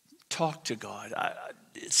 Talk to God.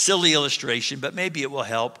 It's a silly illustration, but maybe it will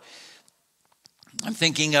help. I'm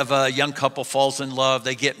thinking of a young couple falls in love.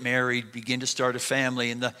 They get married, begin to start a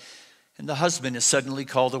family, and the husband is suddenly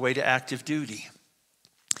called away to active duty.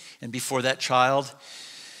 And before that child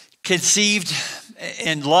conceived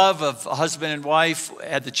in love of a husband and wife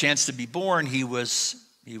had the chance to be born, he was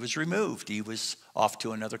removed. He was off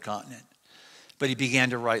to another continent. But he began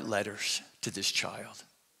to write letters to this child.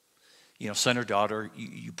 Son or daughter,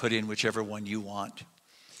 you put in whichever one you want.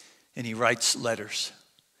 And he writes letters.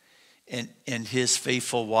 And his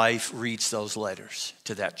faithful wife reads those letters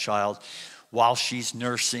to that child while she's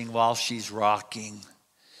nursing, while she's rocking.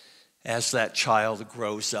 As that child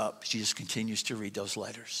grows up, she just continues to read those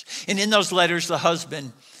letters. And in those letters, the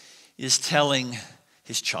husband is telling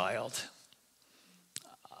his child,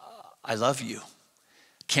 I love you.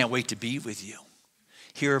 Can't wait to be with you.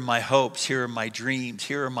 Here are my hopes. Here are my dreams.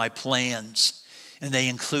 Here are my plans. And they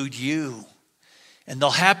include you. And they'll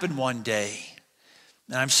happen one day.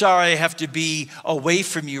 And I'm sorry I have to be away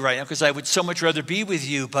from you right now because I would so much rather be with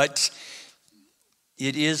you. But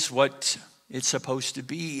it is what it's supposed to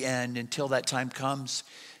be. And until that time comes,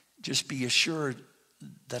 just be assured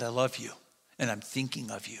that I love you. And I'm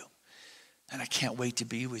thinking of you. And I can't wait to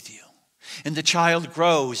be with you. And the child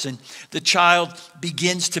grows, and the child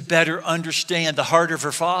begins to better understand the heart of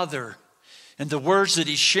her father and the words that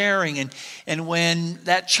he's sharing. And when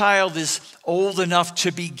that child is old enough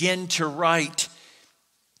to begin to write,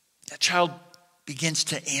 that child begins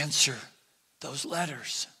to answer those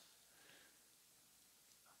letters.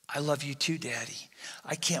 I love you too, Daddy.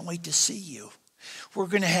 I can't wait to see you. We're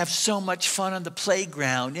going to have so much fun on the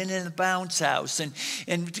playground and in the bounce house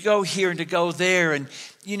and to go here and to go there. And,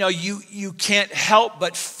 you can't help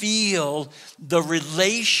but feel the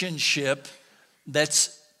relationship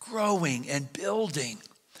that's growing and building.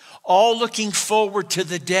 All looking forward to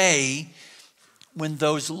the day when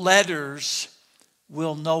those letters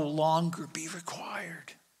will no longer be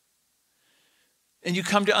required. And you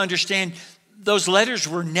come to understand those letters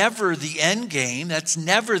were never the end game. That's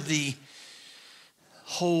never the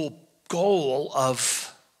whole goal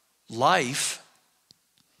of life.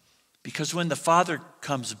 Because when the Father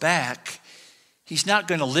comes back, he's not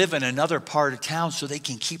going to live in another part of town so they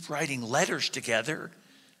can keep writing letters together,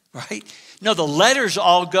 right? No, the letters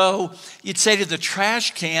all go, you'd say, to the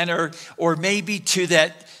trash can or maybe to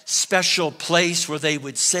that special place where they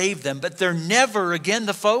would save them. But they're never, again,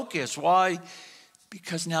 the focus. Why?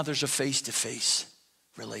 Because now there's a face-to-face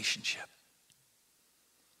relationship.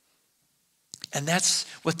 And that's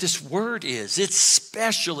what this word is. It's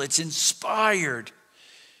special. It's inspired.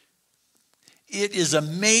 It is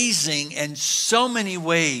amazing in so many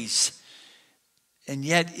ways. And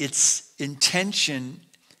yet its intention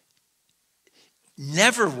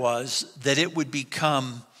never was that it would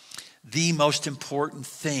become the most important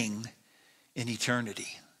thing in eternity.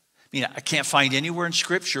 I mean, I can't find anywhere in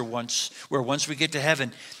Scripture where once we get to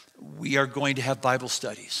heaven, we are going to have Bible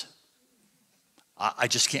studies. I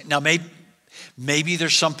just can't. Now, maybe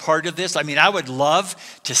there's some part of this. I mean, I would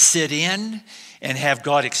love to sit in and have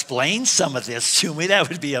God explain some of this to me. That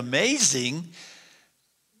would be amazing.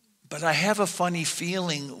 But I have a funny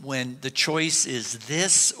feeling when the choice is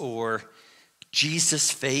this or Jesus'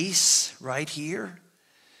 face right here.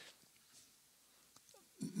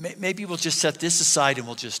 Maybe we'll just set this aside and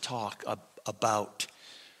we'll just talk about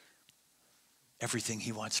everything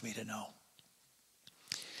he wants me to know.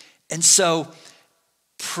 And so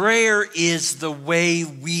prayer is the way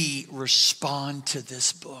we respond to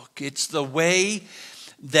this book. It's the way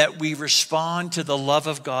that we respond to the love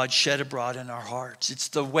of God shed abroad in our hearts. It's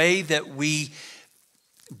the way that we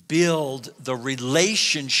build the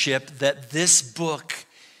relationship that this book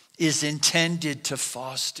is intended to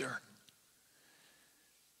foster.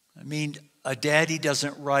 I mean, a daddy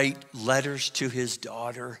doesn't write letters to his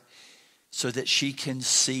daughter so that she can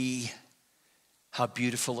see how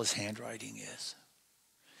beautiful his handwriting is.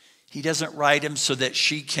 He doesn't write them so that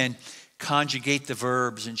she can conjugate the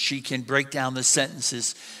verbs and she can break down the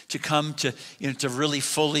sentences to come to, to really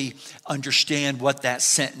fully understand what that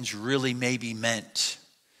sentence really maybe meant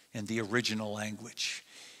in the original language.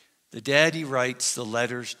 The daddy writes the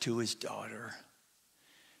letters to his daughter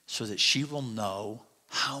so that she will know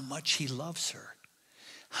how much he loves her,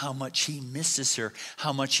 how much he misses her,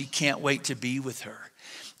 how much he can't wait to be with her.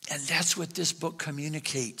 And that's what this book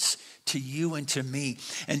communicates to you and to me.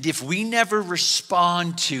 And if we never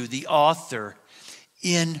respond to the author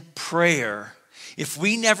in prayer, if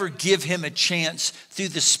we never give him a chance through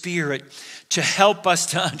the Spirit to help us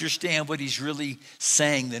to understand what he's really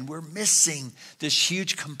saying, then we're missing this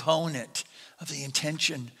huge component of the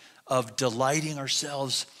intention of delighting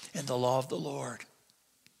ourselves in the law of the Lord.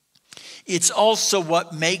 It's also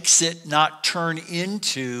what makes it not turn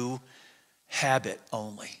into habit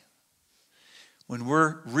only. When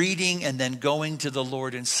we're reading and then going to the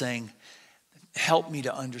Lord and saying, help me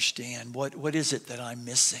to understand, what is it that I'm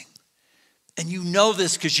missing? And you know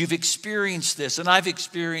this because you've experienced this, and I've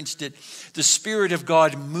experienced it. The Spirit of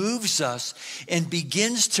God moves us and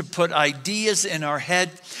begins to put ideas in our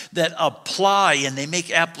head that apply, and they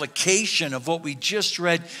make application of what we just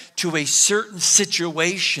read to a certain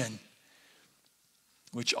situation,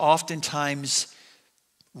 which oftentimes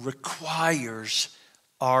requires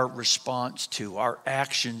our response to, our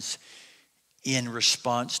actions in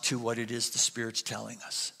response to what it is the Spirit's telling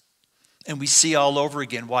us. And we see all over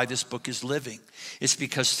again why this book is living. It's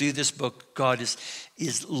because through this book, God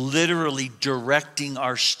is literally directing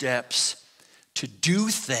our steps to do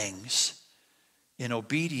things in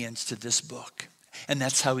obedience to this book. And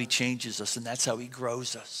that's how he changes us, and that's how he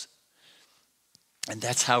grows us. And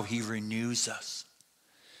that's how he renews us.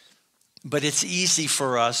 But it's easy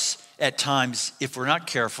for us at times, if we're not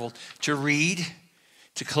careful, to read,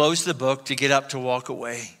 to close the book, to get up, to walk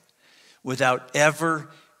away without ever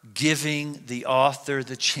giving the author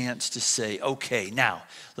the chance to say, okay, now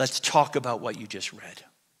let's talk about what you just read.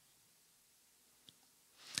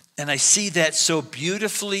 And I see that so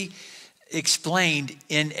beautifully explained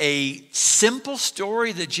in a simple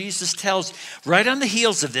story that Jesus tells right on the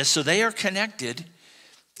heels of this, so they are connected.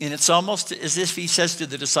 And it's almost as if he says to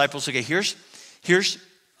the disciples, okay, here's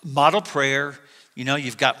model prayer. You know,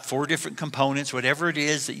 you've got 4 different components, whatever it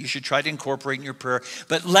is that you should try to incorporate in your prayer.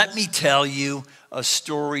 But let me tell you a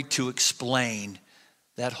story to explain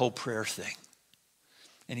that whole prayer thing.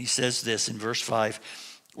 And he says this in verse 5,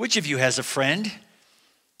 which of you has a friend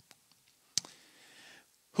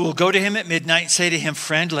who will go to him at midnight and say to him,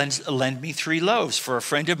 friend, lend me 3 loaves, for a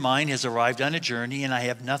friend of mine has arrived on a journey and I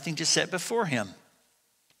have nothing to set before him.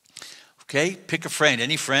 Okay, pick a friend,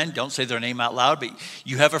 any friend. Don't say their name out loud, but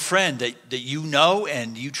you have a friend that you know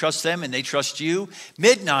and you trust them and they trust you.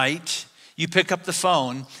 Midnight, you pick up the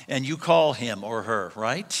phone and you call him or her,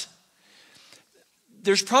 right?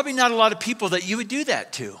 There's probably not a lot of people that you would do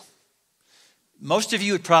that to. Most of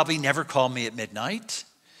you would probably never call me at midnight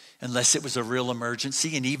unless it was a real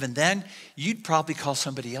emergency. And even then, you'd probably call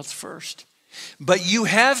somebody else first. But you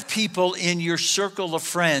have people in your circle of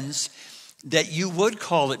friends that you would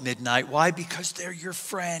call at midnight. Why? Because they're your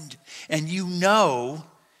friend. And you know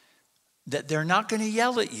that they're not going to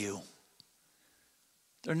yell at you.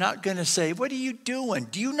 They're not going to say, what are you doing?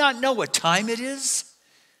 Do you not know what time it is?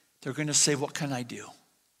 They're going to say, what can I do?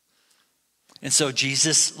 And so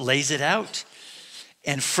Jesus lays it out.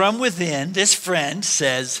 And from within, this friend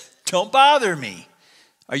says, don't bother me.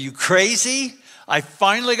 Are you crazy? I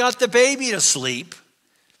finally got the baby to sleep.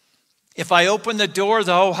 If I open the door,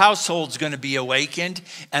 the whole household's going to be awakened,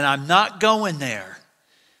 and I'm not going there.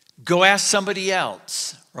 Go ask somebody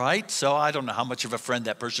else, right? So I don't know how much of a friend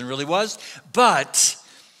that person really was, but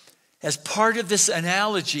as part of this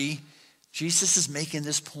analogy, Jesus is making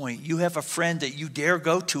this point. You have a friend that you dare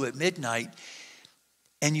go to at midnight,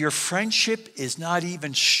 and your friendship is not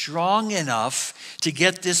even strong enough to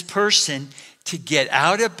get this person to get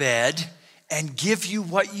out of bed and give you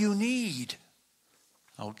what you need.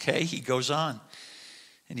 Okay, he goes on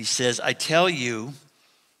and he says, I tell you,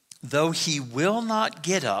 though he will not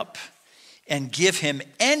get up and give him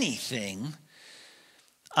anything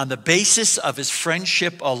on the basis of his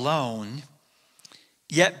friendship alone,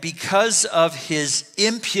 yet because of his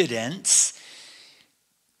impudence,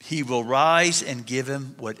 he will rise and give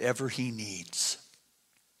him whatever he needs.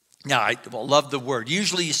 Now, I love the word.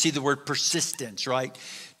 Usually you see the word persistence, right?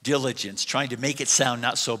 Diligence, trying to make it sound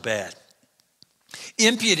not so bad.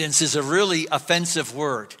 Impudence is a really offensive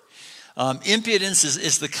word. Impudence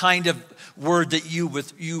is the kind of word that you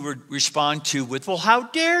would respond to with, well, how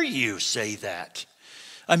dare you say that?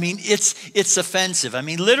 I mean, it's offensive. I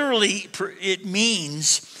mean, literally, it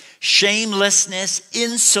means shamelessness,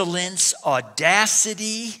 insolence,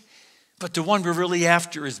 audacity. But the one we're really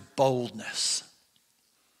after is boldness.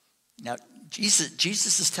 Now,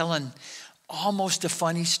 Jesus is telling almost a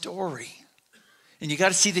funny story. And you got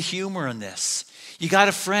to see the humor in this. You got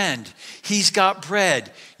a friend. He's got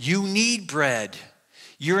bread. You need bread.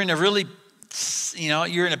 You're in a really,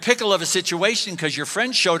 you're in a pickle of a situation because your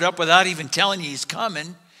friend showed up without even telling you he's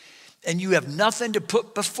coming. And you have nothing to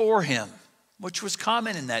put before him, which was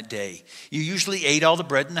common in that day. You usually ate all the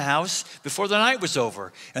bread in the house before the night was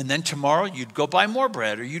over. And then tomorrow you'd go buy more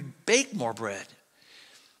bread or you'd bake more bread.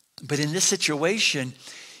 But in this situation,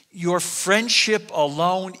 your friendship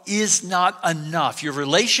alone is not enough. Your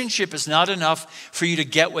relationship is not enough for you to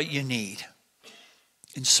get what you need.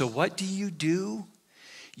 And so what do?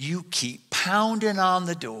 You keep pounding on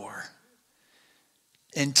the door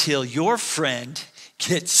until your friend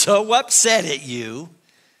gets so upset at you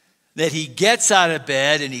that he gets out of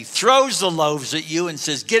bed and he throws the loaves at you and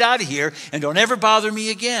says, get out of here and don't ever bother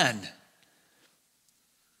me again.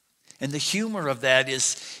 And the humor of that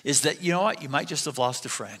is that, you know what? You might just have lost a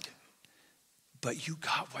friend. But you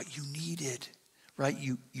got what you needed, right?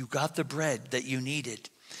 You got the bread that you needed.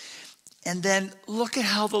 And then look at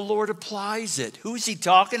how the Lord applies it. Who is he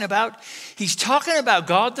talking about? He's talking about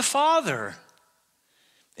God the Father.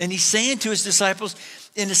 And he's saying to his disciples,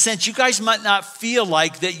 in a sense, you guys might not feel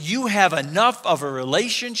like that you have enough of a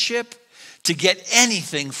relationship to get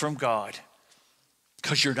anything from God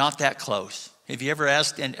because you're not that close. Have you ever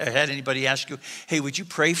asked and had anybody ask you, hey, would you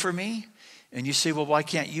pray for me? And you say, well, why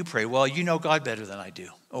can't you pray? Well, you know God better than I do.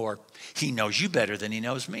 Or he knows you better than he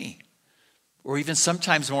knows me. Or even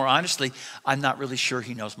sometimes more honestly, I'm not really sure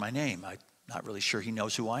he knows my name. I'm not really sure he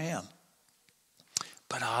knows who I am.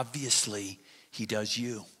 But obviously, he does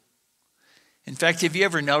you. In fact, have you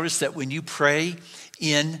ever noticed that when you pray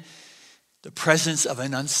in the presence of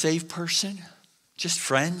an unsaved person, just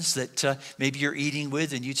friends that maybe you're eating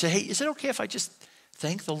with, and you'd say, hey, is it okay if I just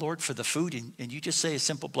thank the Lord for the food? And you just say a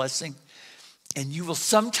simple blessing. And you will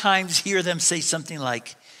sometimes hear them say something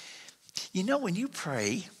like, you know, when you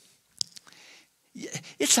pray,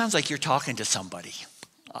 it sounds like you're talking to somebody.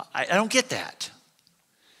 I don't get that.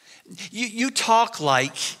 You talk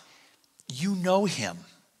like you know him.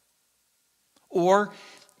 Or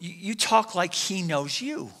you talk like he knows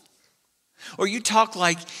you. Or you talk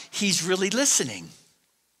like he's really listening.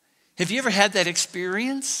 Have you ever had that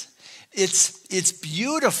experience? It's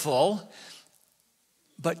beautiful.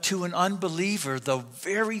 But to an unbeliever, the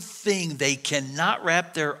very thing they cannot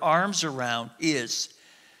wrap their arms around is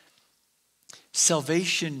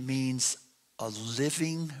salvation means a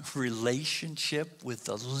living relationship with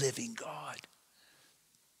the living God.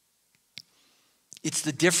 It's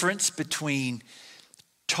the difference between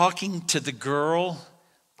talking to the girl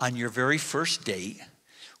on your very first date,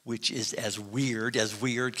 which is as weird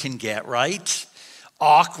can get, right?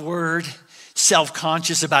 Awkward,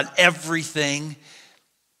 self-conscious about everything.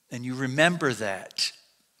 And you remember that.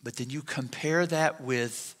 But then you compare that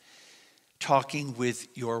with talking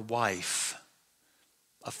with your wife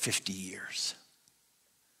of 50 years.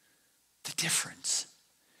 The difference.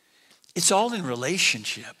 It's all in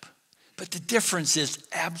relationship. But the difference is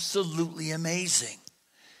absolutely amazing.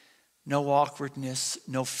 No awkwardness,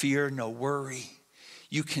 no fear, no worry.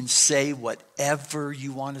 You can say whatever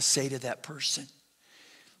you want to say to that person.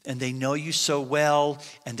 And they know you so well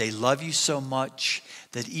and they love you so much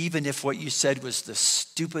that even if what you said was the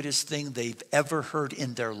stupidest thing they've ever heard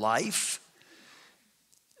in their life,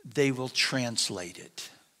 they will translate it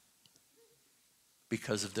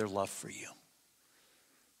because of their love for you.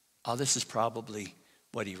 Oh, this is probably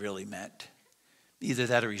what he really meant. Either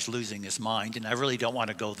that or he's losing his mind, and I really don't want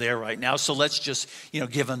to go there right now, so let's just,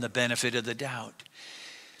 give him the benefit of the doubt.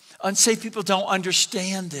 Unsaved people don't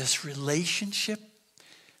understand this relationship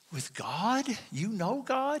with God. You know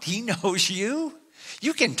God. He knows you.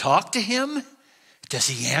 You can talk to him. Does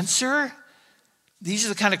he answer? These are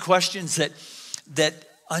the kind of questions that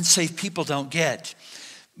unsaved people don't get.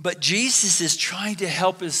 But Jesus is trying to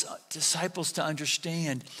help his disciples to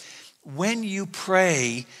understand when you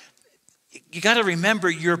pray, you got to remember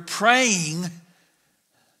you're praying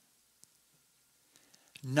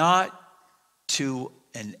not to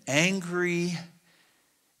an angry,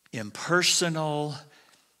 impersonal,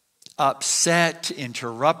 upset,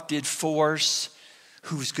 interrupted force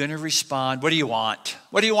who's going to respond. What do you want?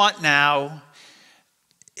 What do you want now?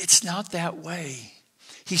 It's not that way.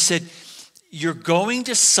 He said, you're going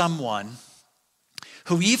to someone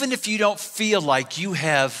who, even if you don't feel like you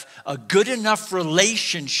have a good enough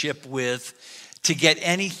relationship with to get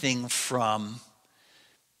anything from,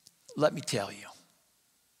 let me tell you,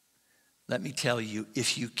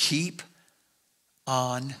 if you keep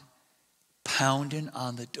on pounding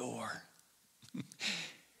on the door,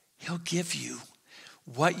 he'll give you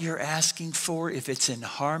what you're asking for if it's in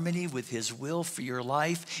harmony with his will for your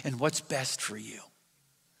life and what's best for you.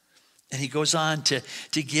 And he goes on to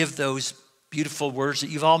give those beautiful words that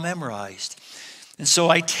you've all memorized. And so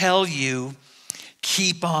I tell you,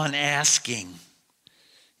 keep on asking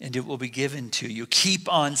and it will be given to you.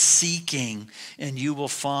 Keep on seeking and you will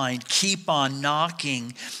find. Keep on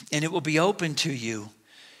knocking and it will be open to you.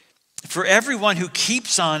 For everyone who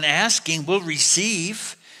keeps on asking will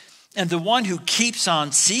receive, and the one who keeps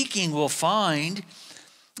on seeking will find,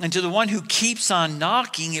 and to the one who keeps on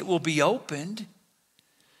knocking it will be opened.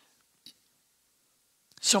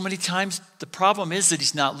 So many times the problem is that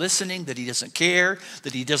he's not listening, that he doesn't care,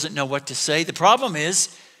 that he doesn't know what to say. The problem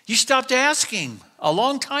is you stopped asking a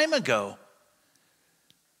long time ago.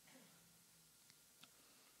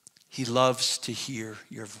 He loves to hear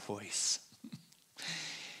your voice.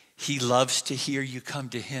 He loves to hear you come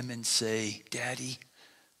to him and say, Daddy,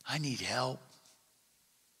 I need help.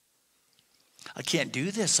 I can't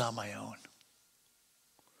do this on my own.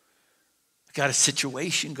 I got a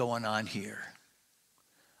situation going on here.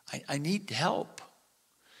 I need help.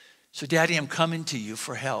 So, Daddy, I'm coming to you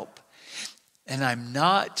for help. And I'm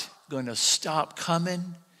not going to stop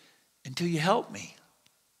coming until you help me.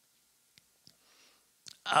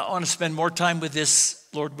 I want to spend more time with this,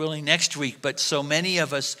 Lord willing, next week. But so many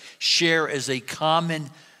of us share as a common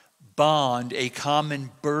bond, a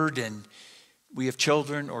common burden. We have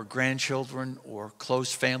children or grandchildren or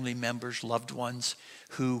close family members, loved ones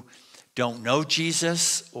who don't know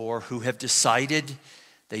Jesus or who have decided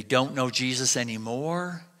they don't know Jesus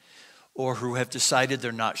anymore, or who have decided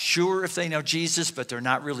they're not sure if they know Jesus, but they're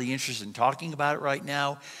not really interested in talking about it right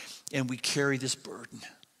now. And we carry this burden.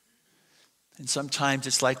 And sometimes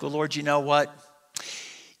it's like, well, Lord, you know what?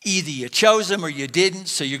 Either you chose them or you didn't,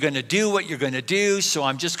 so you're going to do what you're going to do, so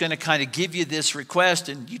I'm just going to kind of give you this request,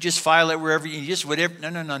 and you just file it wherever you just whatever.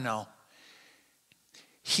 No.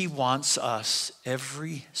 He wants us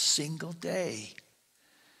every single day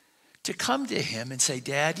to come to him and say,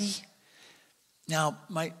 Daddy, now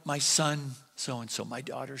my son so-and-so, my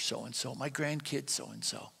daughter so-and-so, my grandkid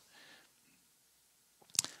so-and-so,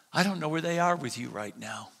 I don't know where they are with you right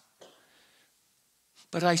now,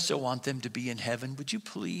 but I so want them to be in heaven. Would you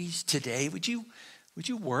please today, would you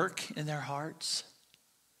work in their hearts?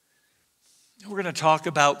 We're going to talk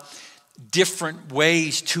about different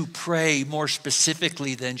ways to pray more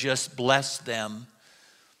specifically than just bless them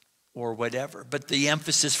or whatever. But the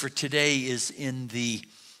emphasis for today is in the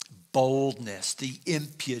boldness, the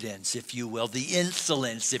impudence, if you will, the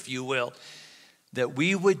insolence, if you will, that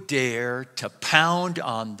we would dare to pound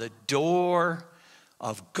on the door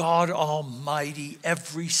of God Almighty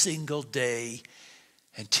every single day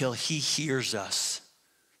until he hears us.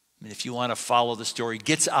 I mean, if you want to follow the story,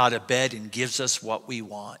 gets out of bed and gives us what we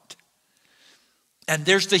want. And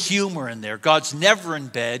there's the humor in there. God's never in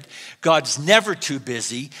bed. God's never too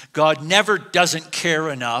busy. God never doesn't care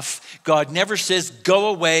enough. God never says, go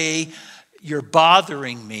away, you're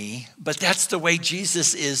bothering me. But that's the way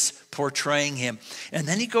Jesus is portraying him. And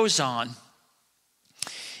then he goes on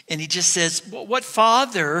and he just says, well, what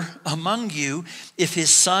father among you, if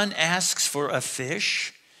his son asks for a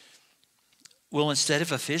fish, will instead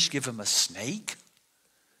of a fish give him a snake?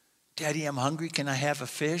 Daddy, I'm hungry. Can I have a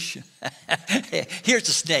fish? Here's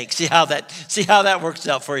a snake. See how that works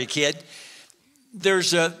out for you, kid.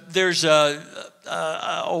 There's just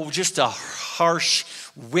a harsh,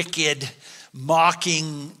 wicked,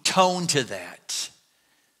 mocking tone to that.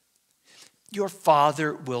 Your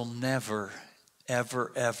father will never,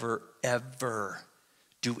 ever, ever, ever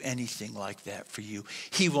do anything like that for you.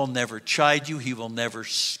 He will never chide you. He will never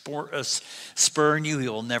spurn you. He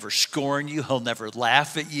will never scorn you. He'll never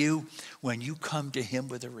laugh at you when you come to him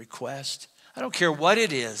with a request. I don't care what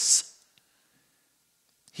it is.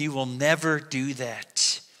 He will never do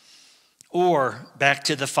that. Or back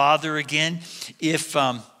to the father again, if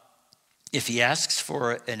he asks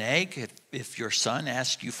for an egg, if your son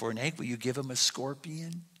asks you for an egg, will you give him a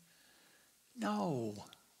scorpion? No.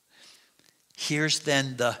 Here's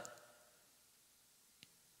then the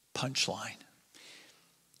punchline.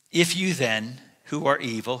 If you then, who are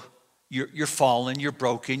evil, you're fallen, you're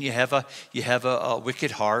broken, you have a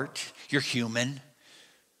wicked heart, you're human.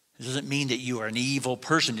 It doesn't mean that you are an evil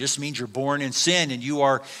person. It just means you're born in sin and you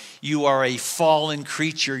are a fallen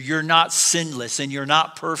creature. You're not sinless and you're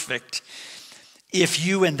not perfect. If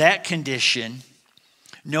you in that condition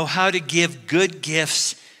know how to give good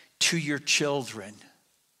gifts to your children,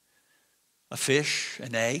 a fish,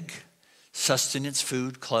 an egg, sustenance,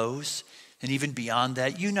 food, clothes, and even beyond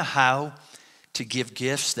that, you know how to give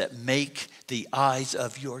gifts that make the eyes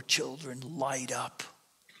of your children light up.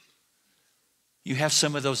 You have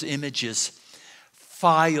some of those images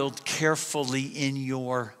filed carefully in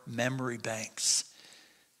your memory banks.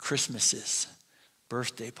 Christmases,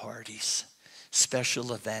 birthday parties,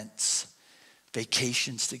 special events,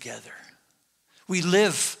 vacations together. We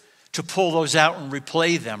live to pull those out and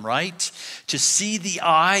replay them, right? To see the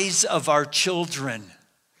eyes of our children.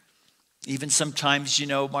 Even sometimes,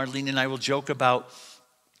 Marlene and I will joke about,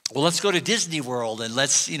 well, let's go to Disney World and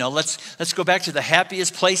let's go back to the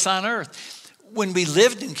happiest place on earth. When we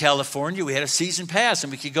lived in California, we had a season pass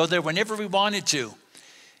and we could go there whenever we wanted to.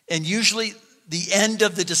 And usually the end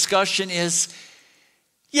of the discussion is,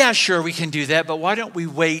 yeah, sure, we can do that, but why don't we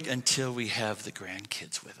wait until we have the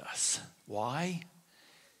grandkids with us? Why?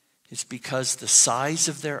 It's because the size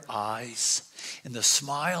of their eyes and the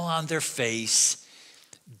smile on their face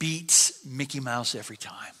beats Mickey Mouse every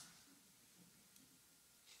time.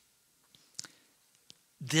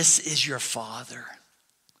 This is your Father.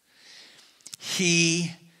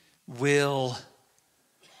 He will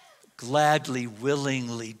gladly,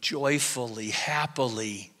 willingly, joyfully,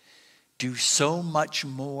 happily do so much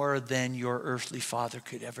more than your earthly father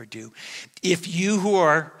could ever do. If you who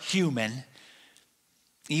are human,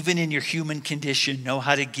 even in your human condition, know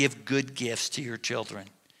how to give good gifts to your children.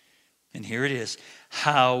 And here it is.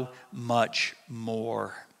 How much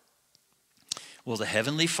more will the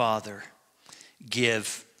Heavenly Father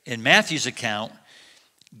give, in Matthew's account,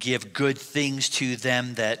 give good things to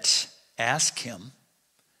them that ask him?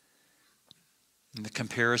 And the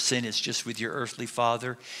comparison is just with your earthly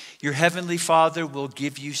father. Your Heavenly Father will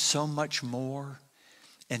give you so much more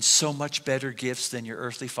and so much better gifts than your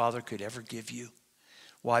earthly father could ever give you.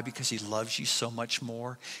 Why? Because he loves you so much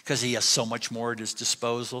more. Because he has so much more at his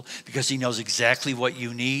disposal. Because he knows exactly what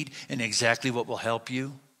you need and exactly what will help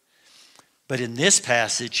you. But in this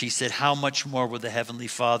passage, he said, how much more will the Heavenly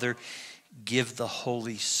Father give the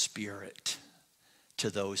Holy Spirit to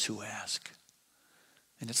those who ask?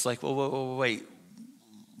 And it's like, wait.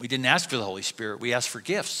 We didn't ask for the Holy Spirit. We asked for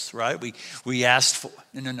gifts, right? We asked for,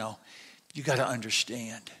 no. You got to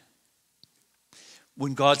understand.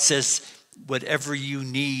 When God says, whatever you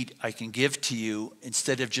need, I can give to you,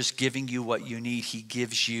 instead of just giving you what you need, he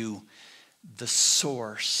gives you the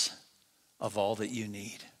source of all that you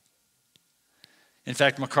need. In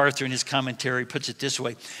fact, MacArthur in his commentary puts it this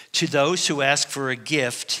way. To those who ask for a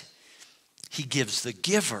gift, he gives the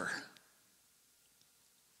giver.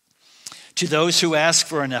 To those who ask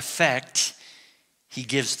for an effect, he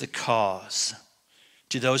gives the cause.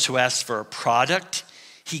 To those who ask for a product,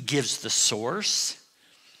 he gives the source.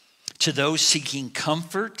 To those seeking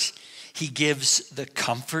comfort, he gives the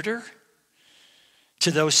comforter.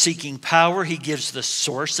 To those seeking power, he gives the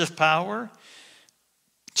source of power.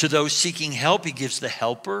 To those seeking help, he gives the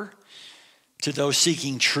helper. To those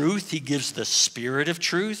seeking truth, he gives the spirit of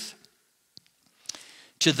truth.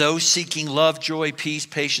 To those seeking love, joy, peace,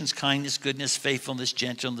 patience, kindness, goodness, faithfulness,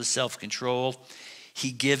 gentleness, self-control,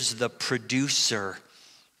 he gives the producer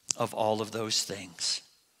of all of those things.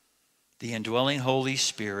 The indwelling Holy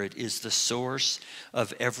Spirit is the source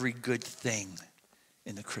of every good thing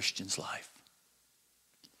in the Christian's life.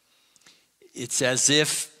 It's as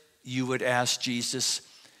if you would ask Jesus,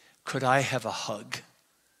 could I have a hug?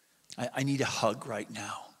 I need a hug right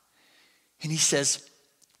now. And he says,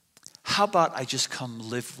 how about I just come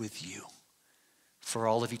live with you for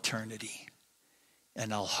all of eternity,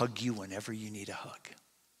 and I'll hug you whenever you need a hug.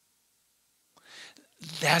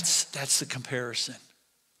 That's the comparison.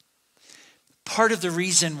 Part of the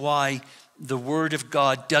reason why the Word of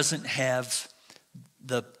God doesn't have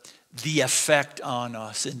the effect on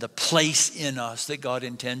us and the place in us that God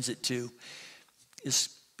intends it to is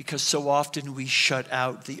because so often we shut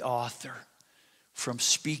out the author from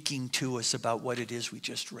speaking to us about what it is we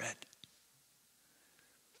just read.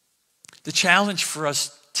 The challenge for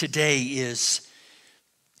us today is,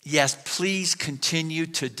 yes, please continue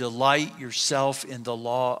to delight yourself in the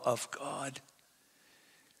law of God.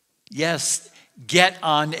 Yes, get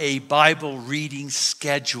on a Bible reading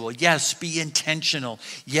schedule. Yes, be intentional.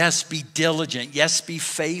 Yes, be diligent. Yes, be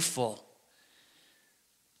faithful.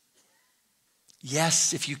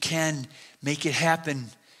 Yes, if you can, make it happen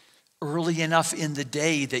early enough in the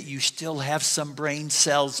day that you still have some brain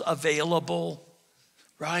cells available,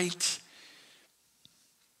 right?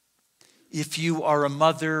 If you are a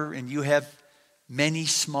mother and you have many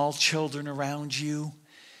small children around you,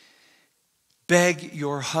 beg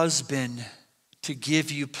your husband to give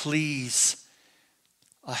you, please,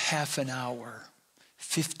 a half an hour,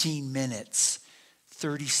 15 minutes,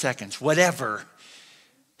 30 seconds, whatever,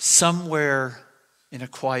 somewhere in a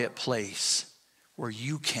quiet place where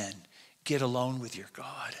you can get alone with your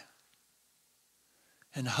God.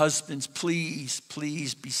 And husbands, please,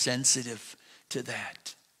 please be sensitive to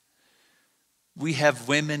that. We have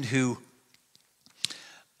women who,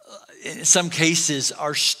 in some cases,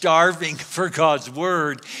 are starving for God's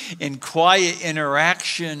word in quiet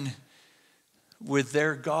interaction with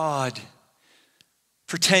their God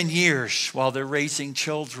for 10 years while they're raising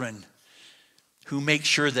children who make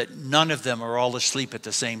sure that none of them are all asleep at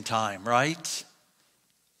the same time, right?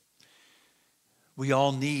 We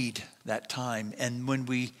all need that time. And when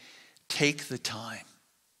we take the time,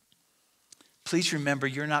 please remember,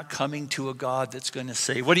 you're not coming to a God that's going to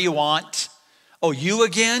say, what do you want? Oh, you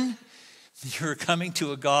again? You're coming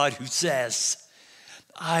to a God who says,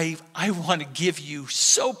 I want to give you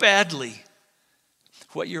so badly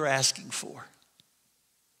what you're asking for.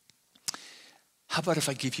 How about if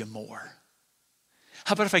I give you more?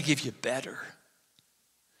 How about if I give you better?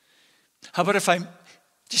 How about if I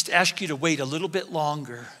just ask you to wait a little bit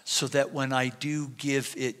longer so that when I do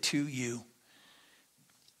give it to you,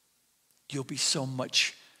 you'll be so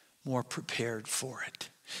much more prepared for it,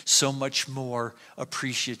 so much more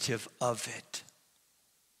appreciative of it.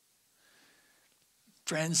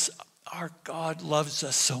 Friends, our God loves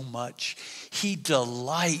us so much. He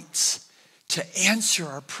delights to answer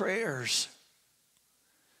our prayers.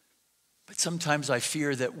 But sometimes I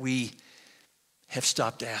fear that we have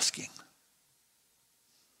stopped asking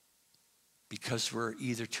because we're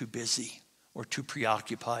either too busy or too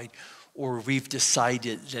preoccupied, or we've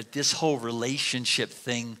decided that this whole relationship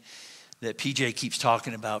thing that PJ keeps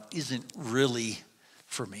talking about isn't really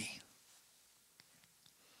for me.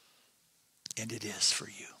 And it is for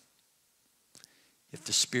you. If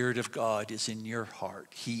the Spirit of God is in your heart,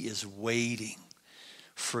 He is waiting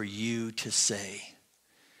for you to say,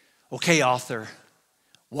 okay, author,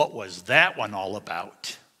 what was that one all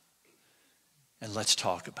about? And let's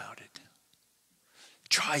talk about it.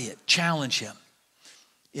 Try it. Challenge him.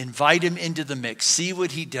 Invite him into the mix. See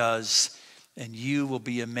what he does. And you will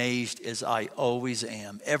be amazed, as I always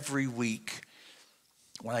am. Every week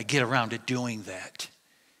when I get around to doing that,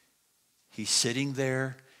 he's sitting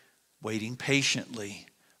there waiting patiently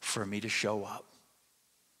for me to show up.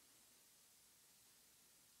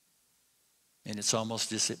 And it's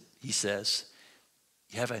almost as if he says,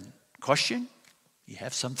 you have a question? You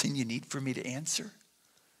have something you need for me to answer?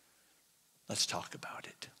 Let's talk about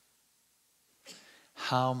it.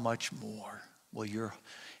 How much more will your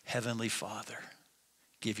Heavenly Father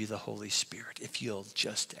give you the Holy Spirit if you'll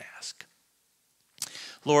just ask?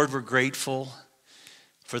 Lord, we're grateful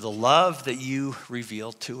for the love that you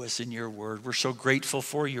reveal to us in your word. We're so grateful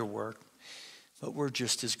for your word, but we're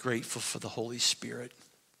just as grateful for the Holy Spirit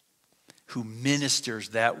who ministers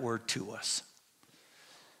that word to us.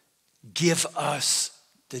 Give us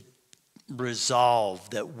the resolve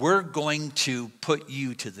that we're going to put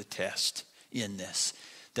you to the test in this,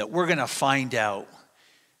 that we're going to find out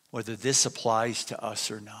whether this applies to us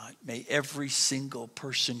or not. May every single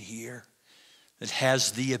person here that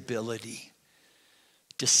has the ability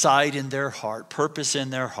decide in their heart, purpose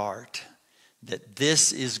in their heart, that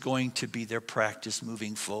this is going to be their practice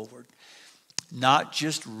moving forward. Not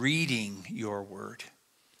just reading your word,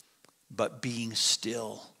 but being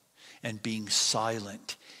still and being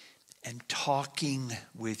silent and talking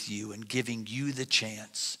with you and giving you the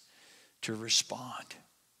chance to respond.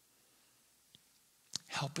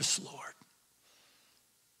 Help us, Lord,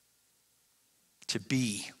 to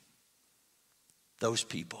be those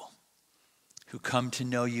people who come to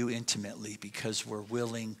know you intimately because we're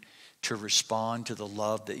willing to respond to the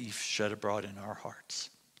love that you've shed abroad in our hearts.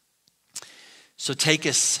 So take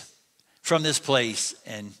us from this place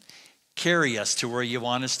and carry us to where you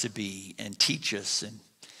want us to be, and teach us and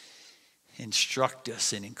instruct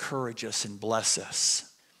us and encourage us and bless us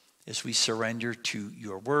as we surrender to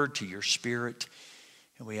your word, to your spirit.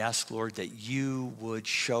 And we ask, Lord, that you would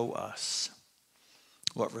show us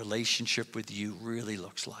what relationship with you really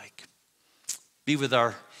looks like. Be with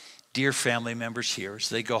our dear family members here as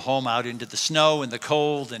they go home out into the snow and the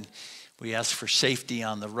cold, and we ask for safety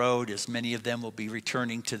on the road as many of them will be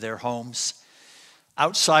returning to their homes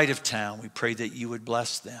outside of town. We pray that you would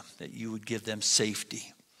bless them, that you would give them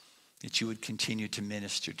safety, that you would continue to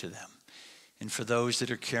minister to them. And for those that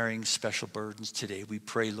are carrying special burdens today, we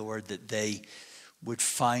pray, Lord, that they would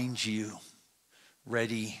find you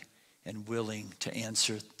ready and willing to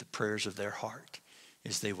answer the prayers of their heart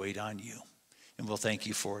as they wait on you. And we'll thank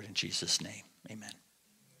you for it in Jesus' name. Amen.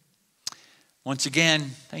 Once again,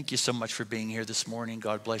 thank you so much for being here this morning.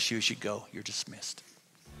 God bless you as you go. You're dismissed.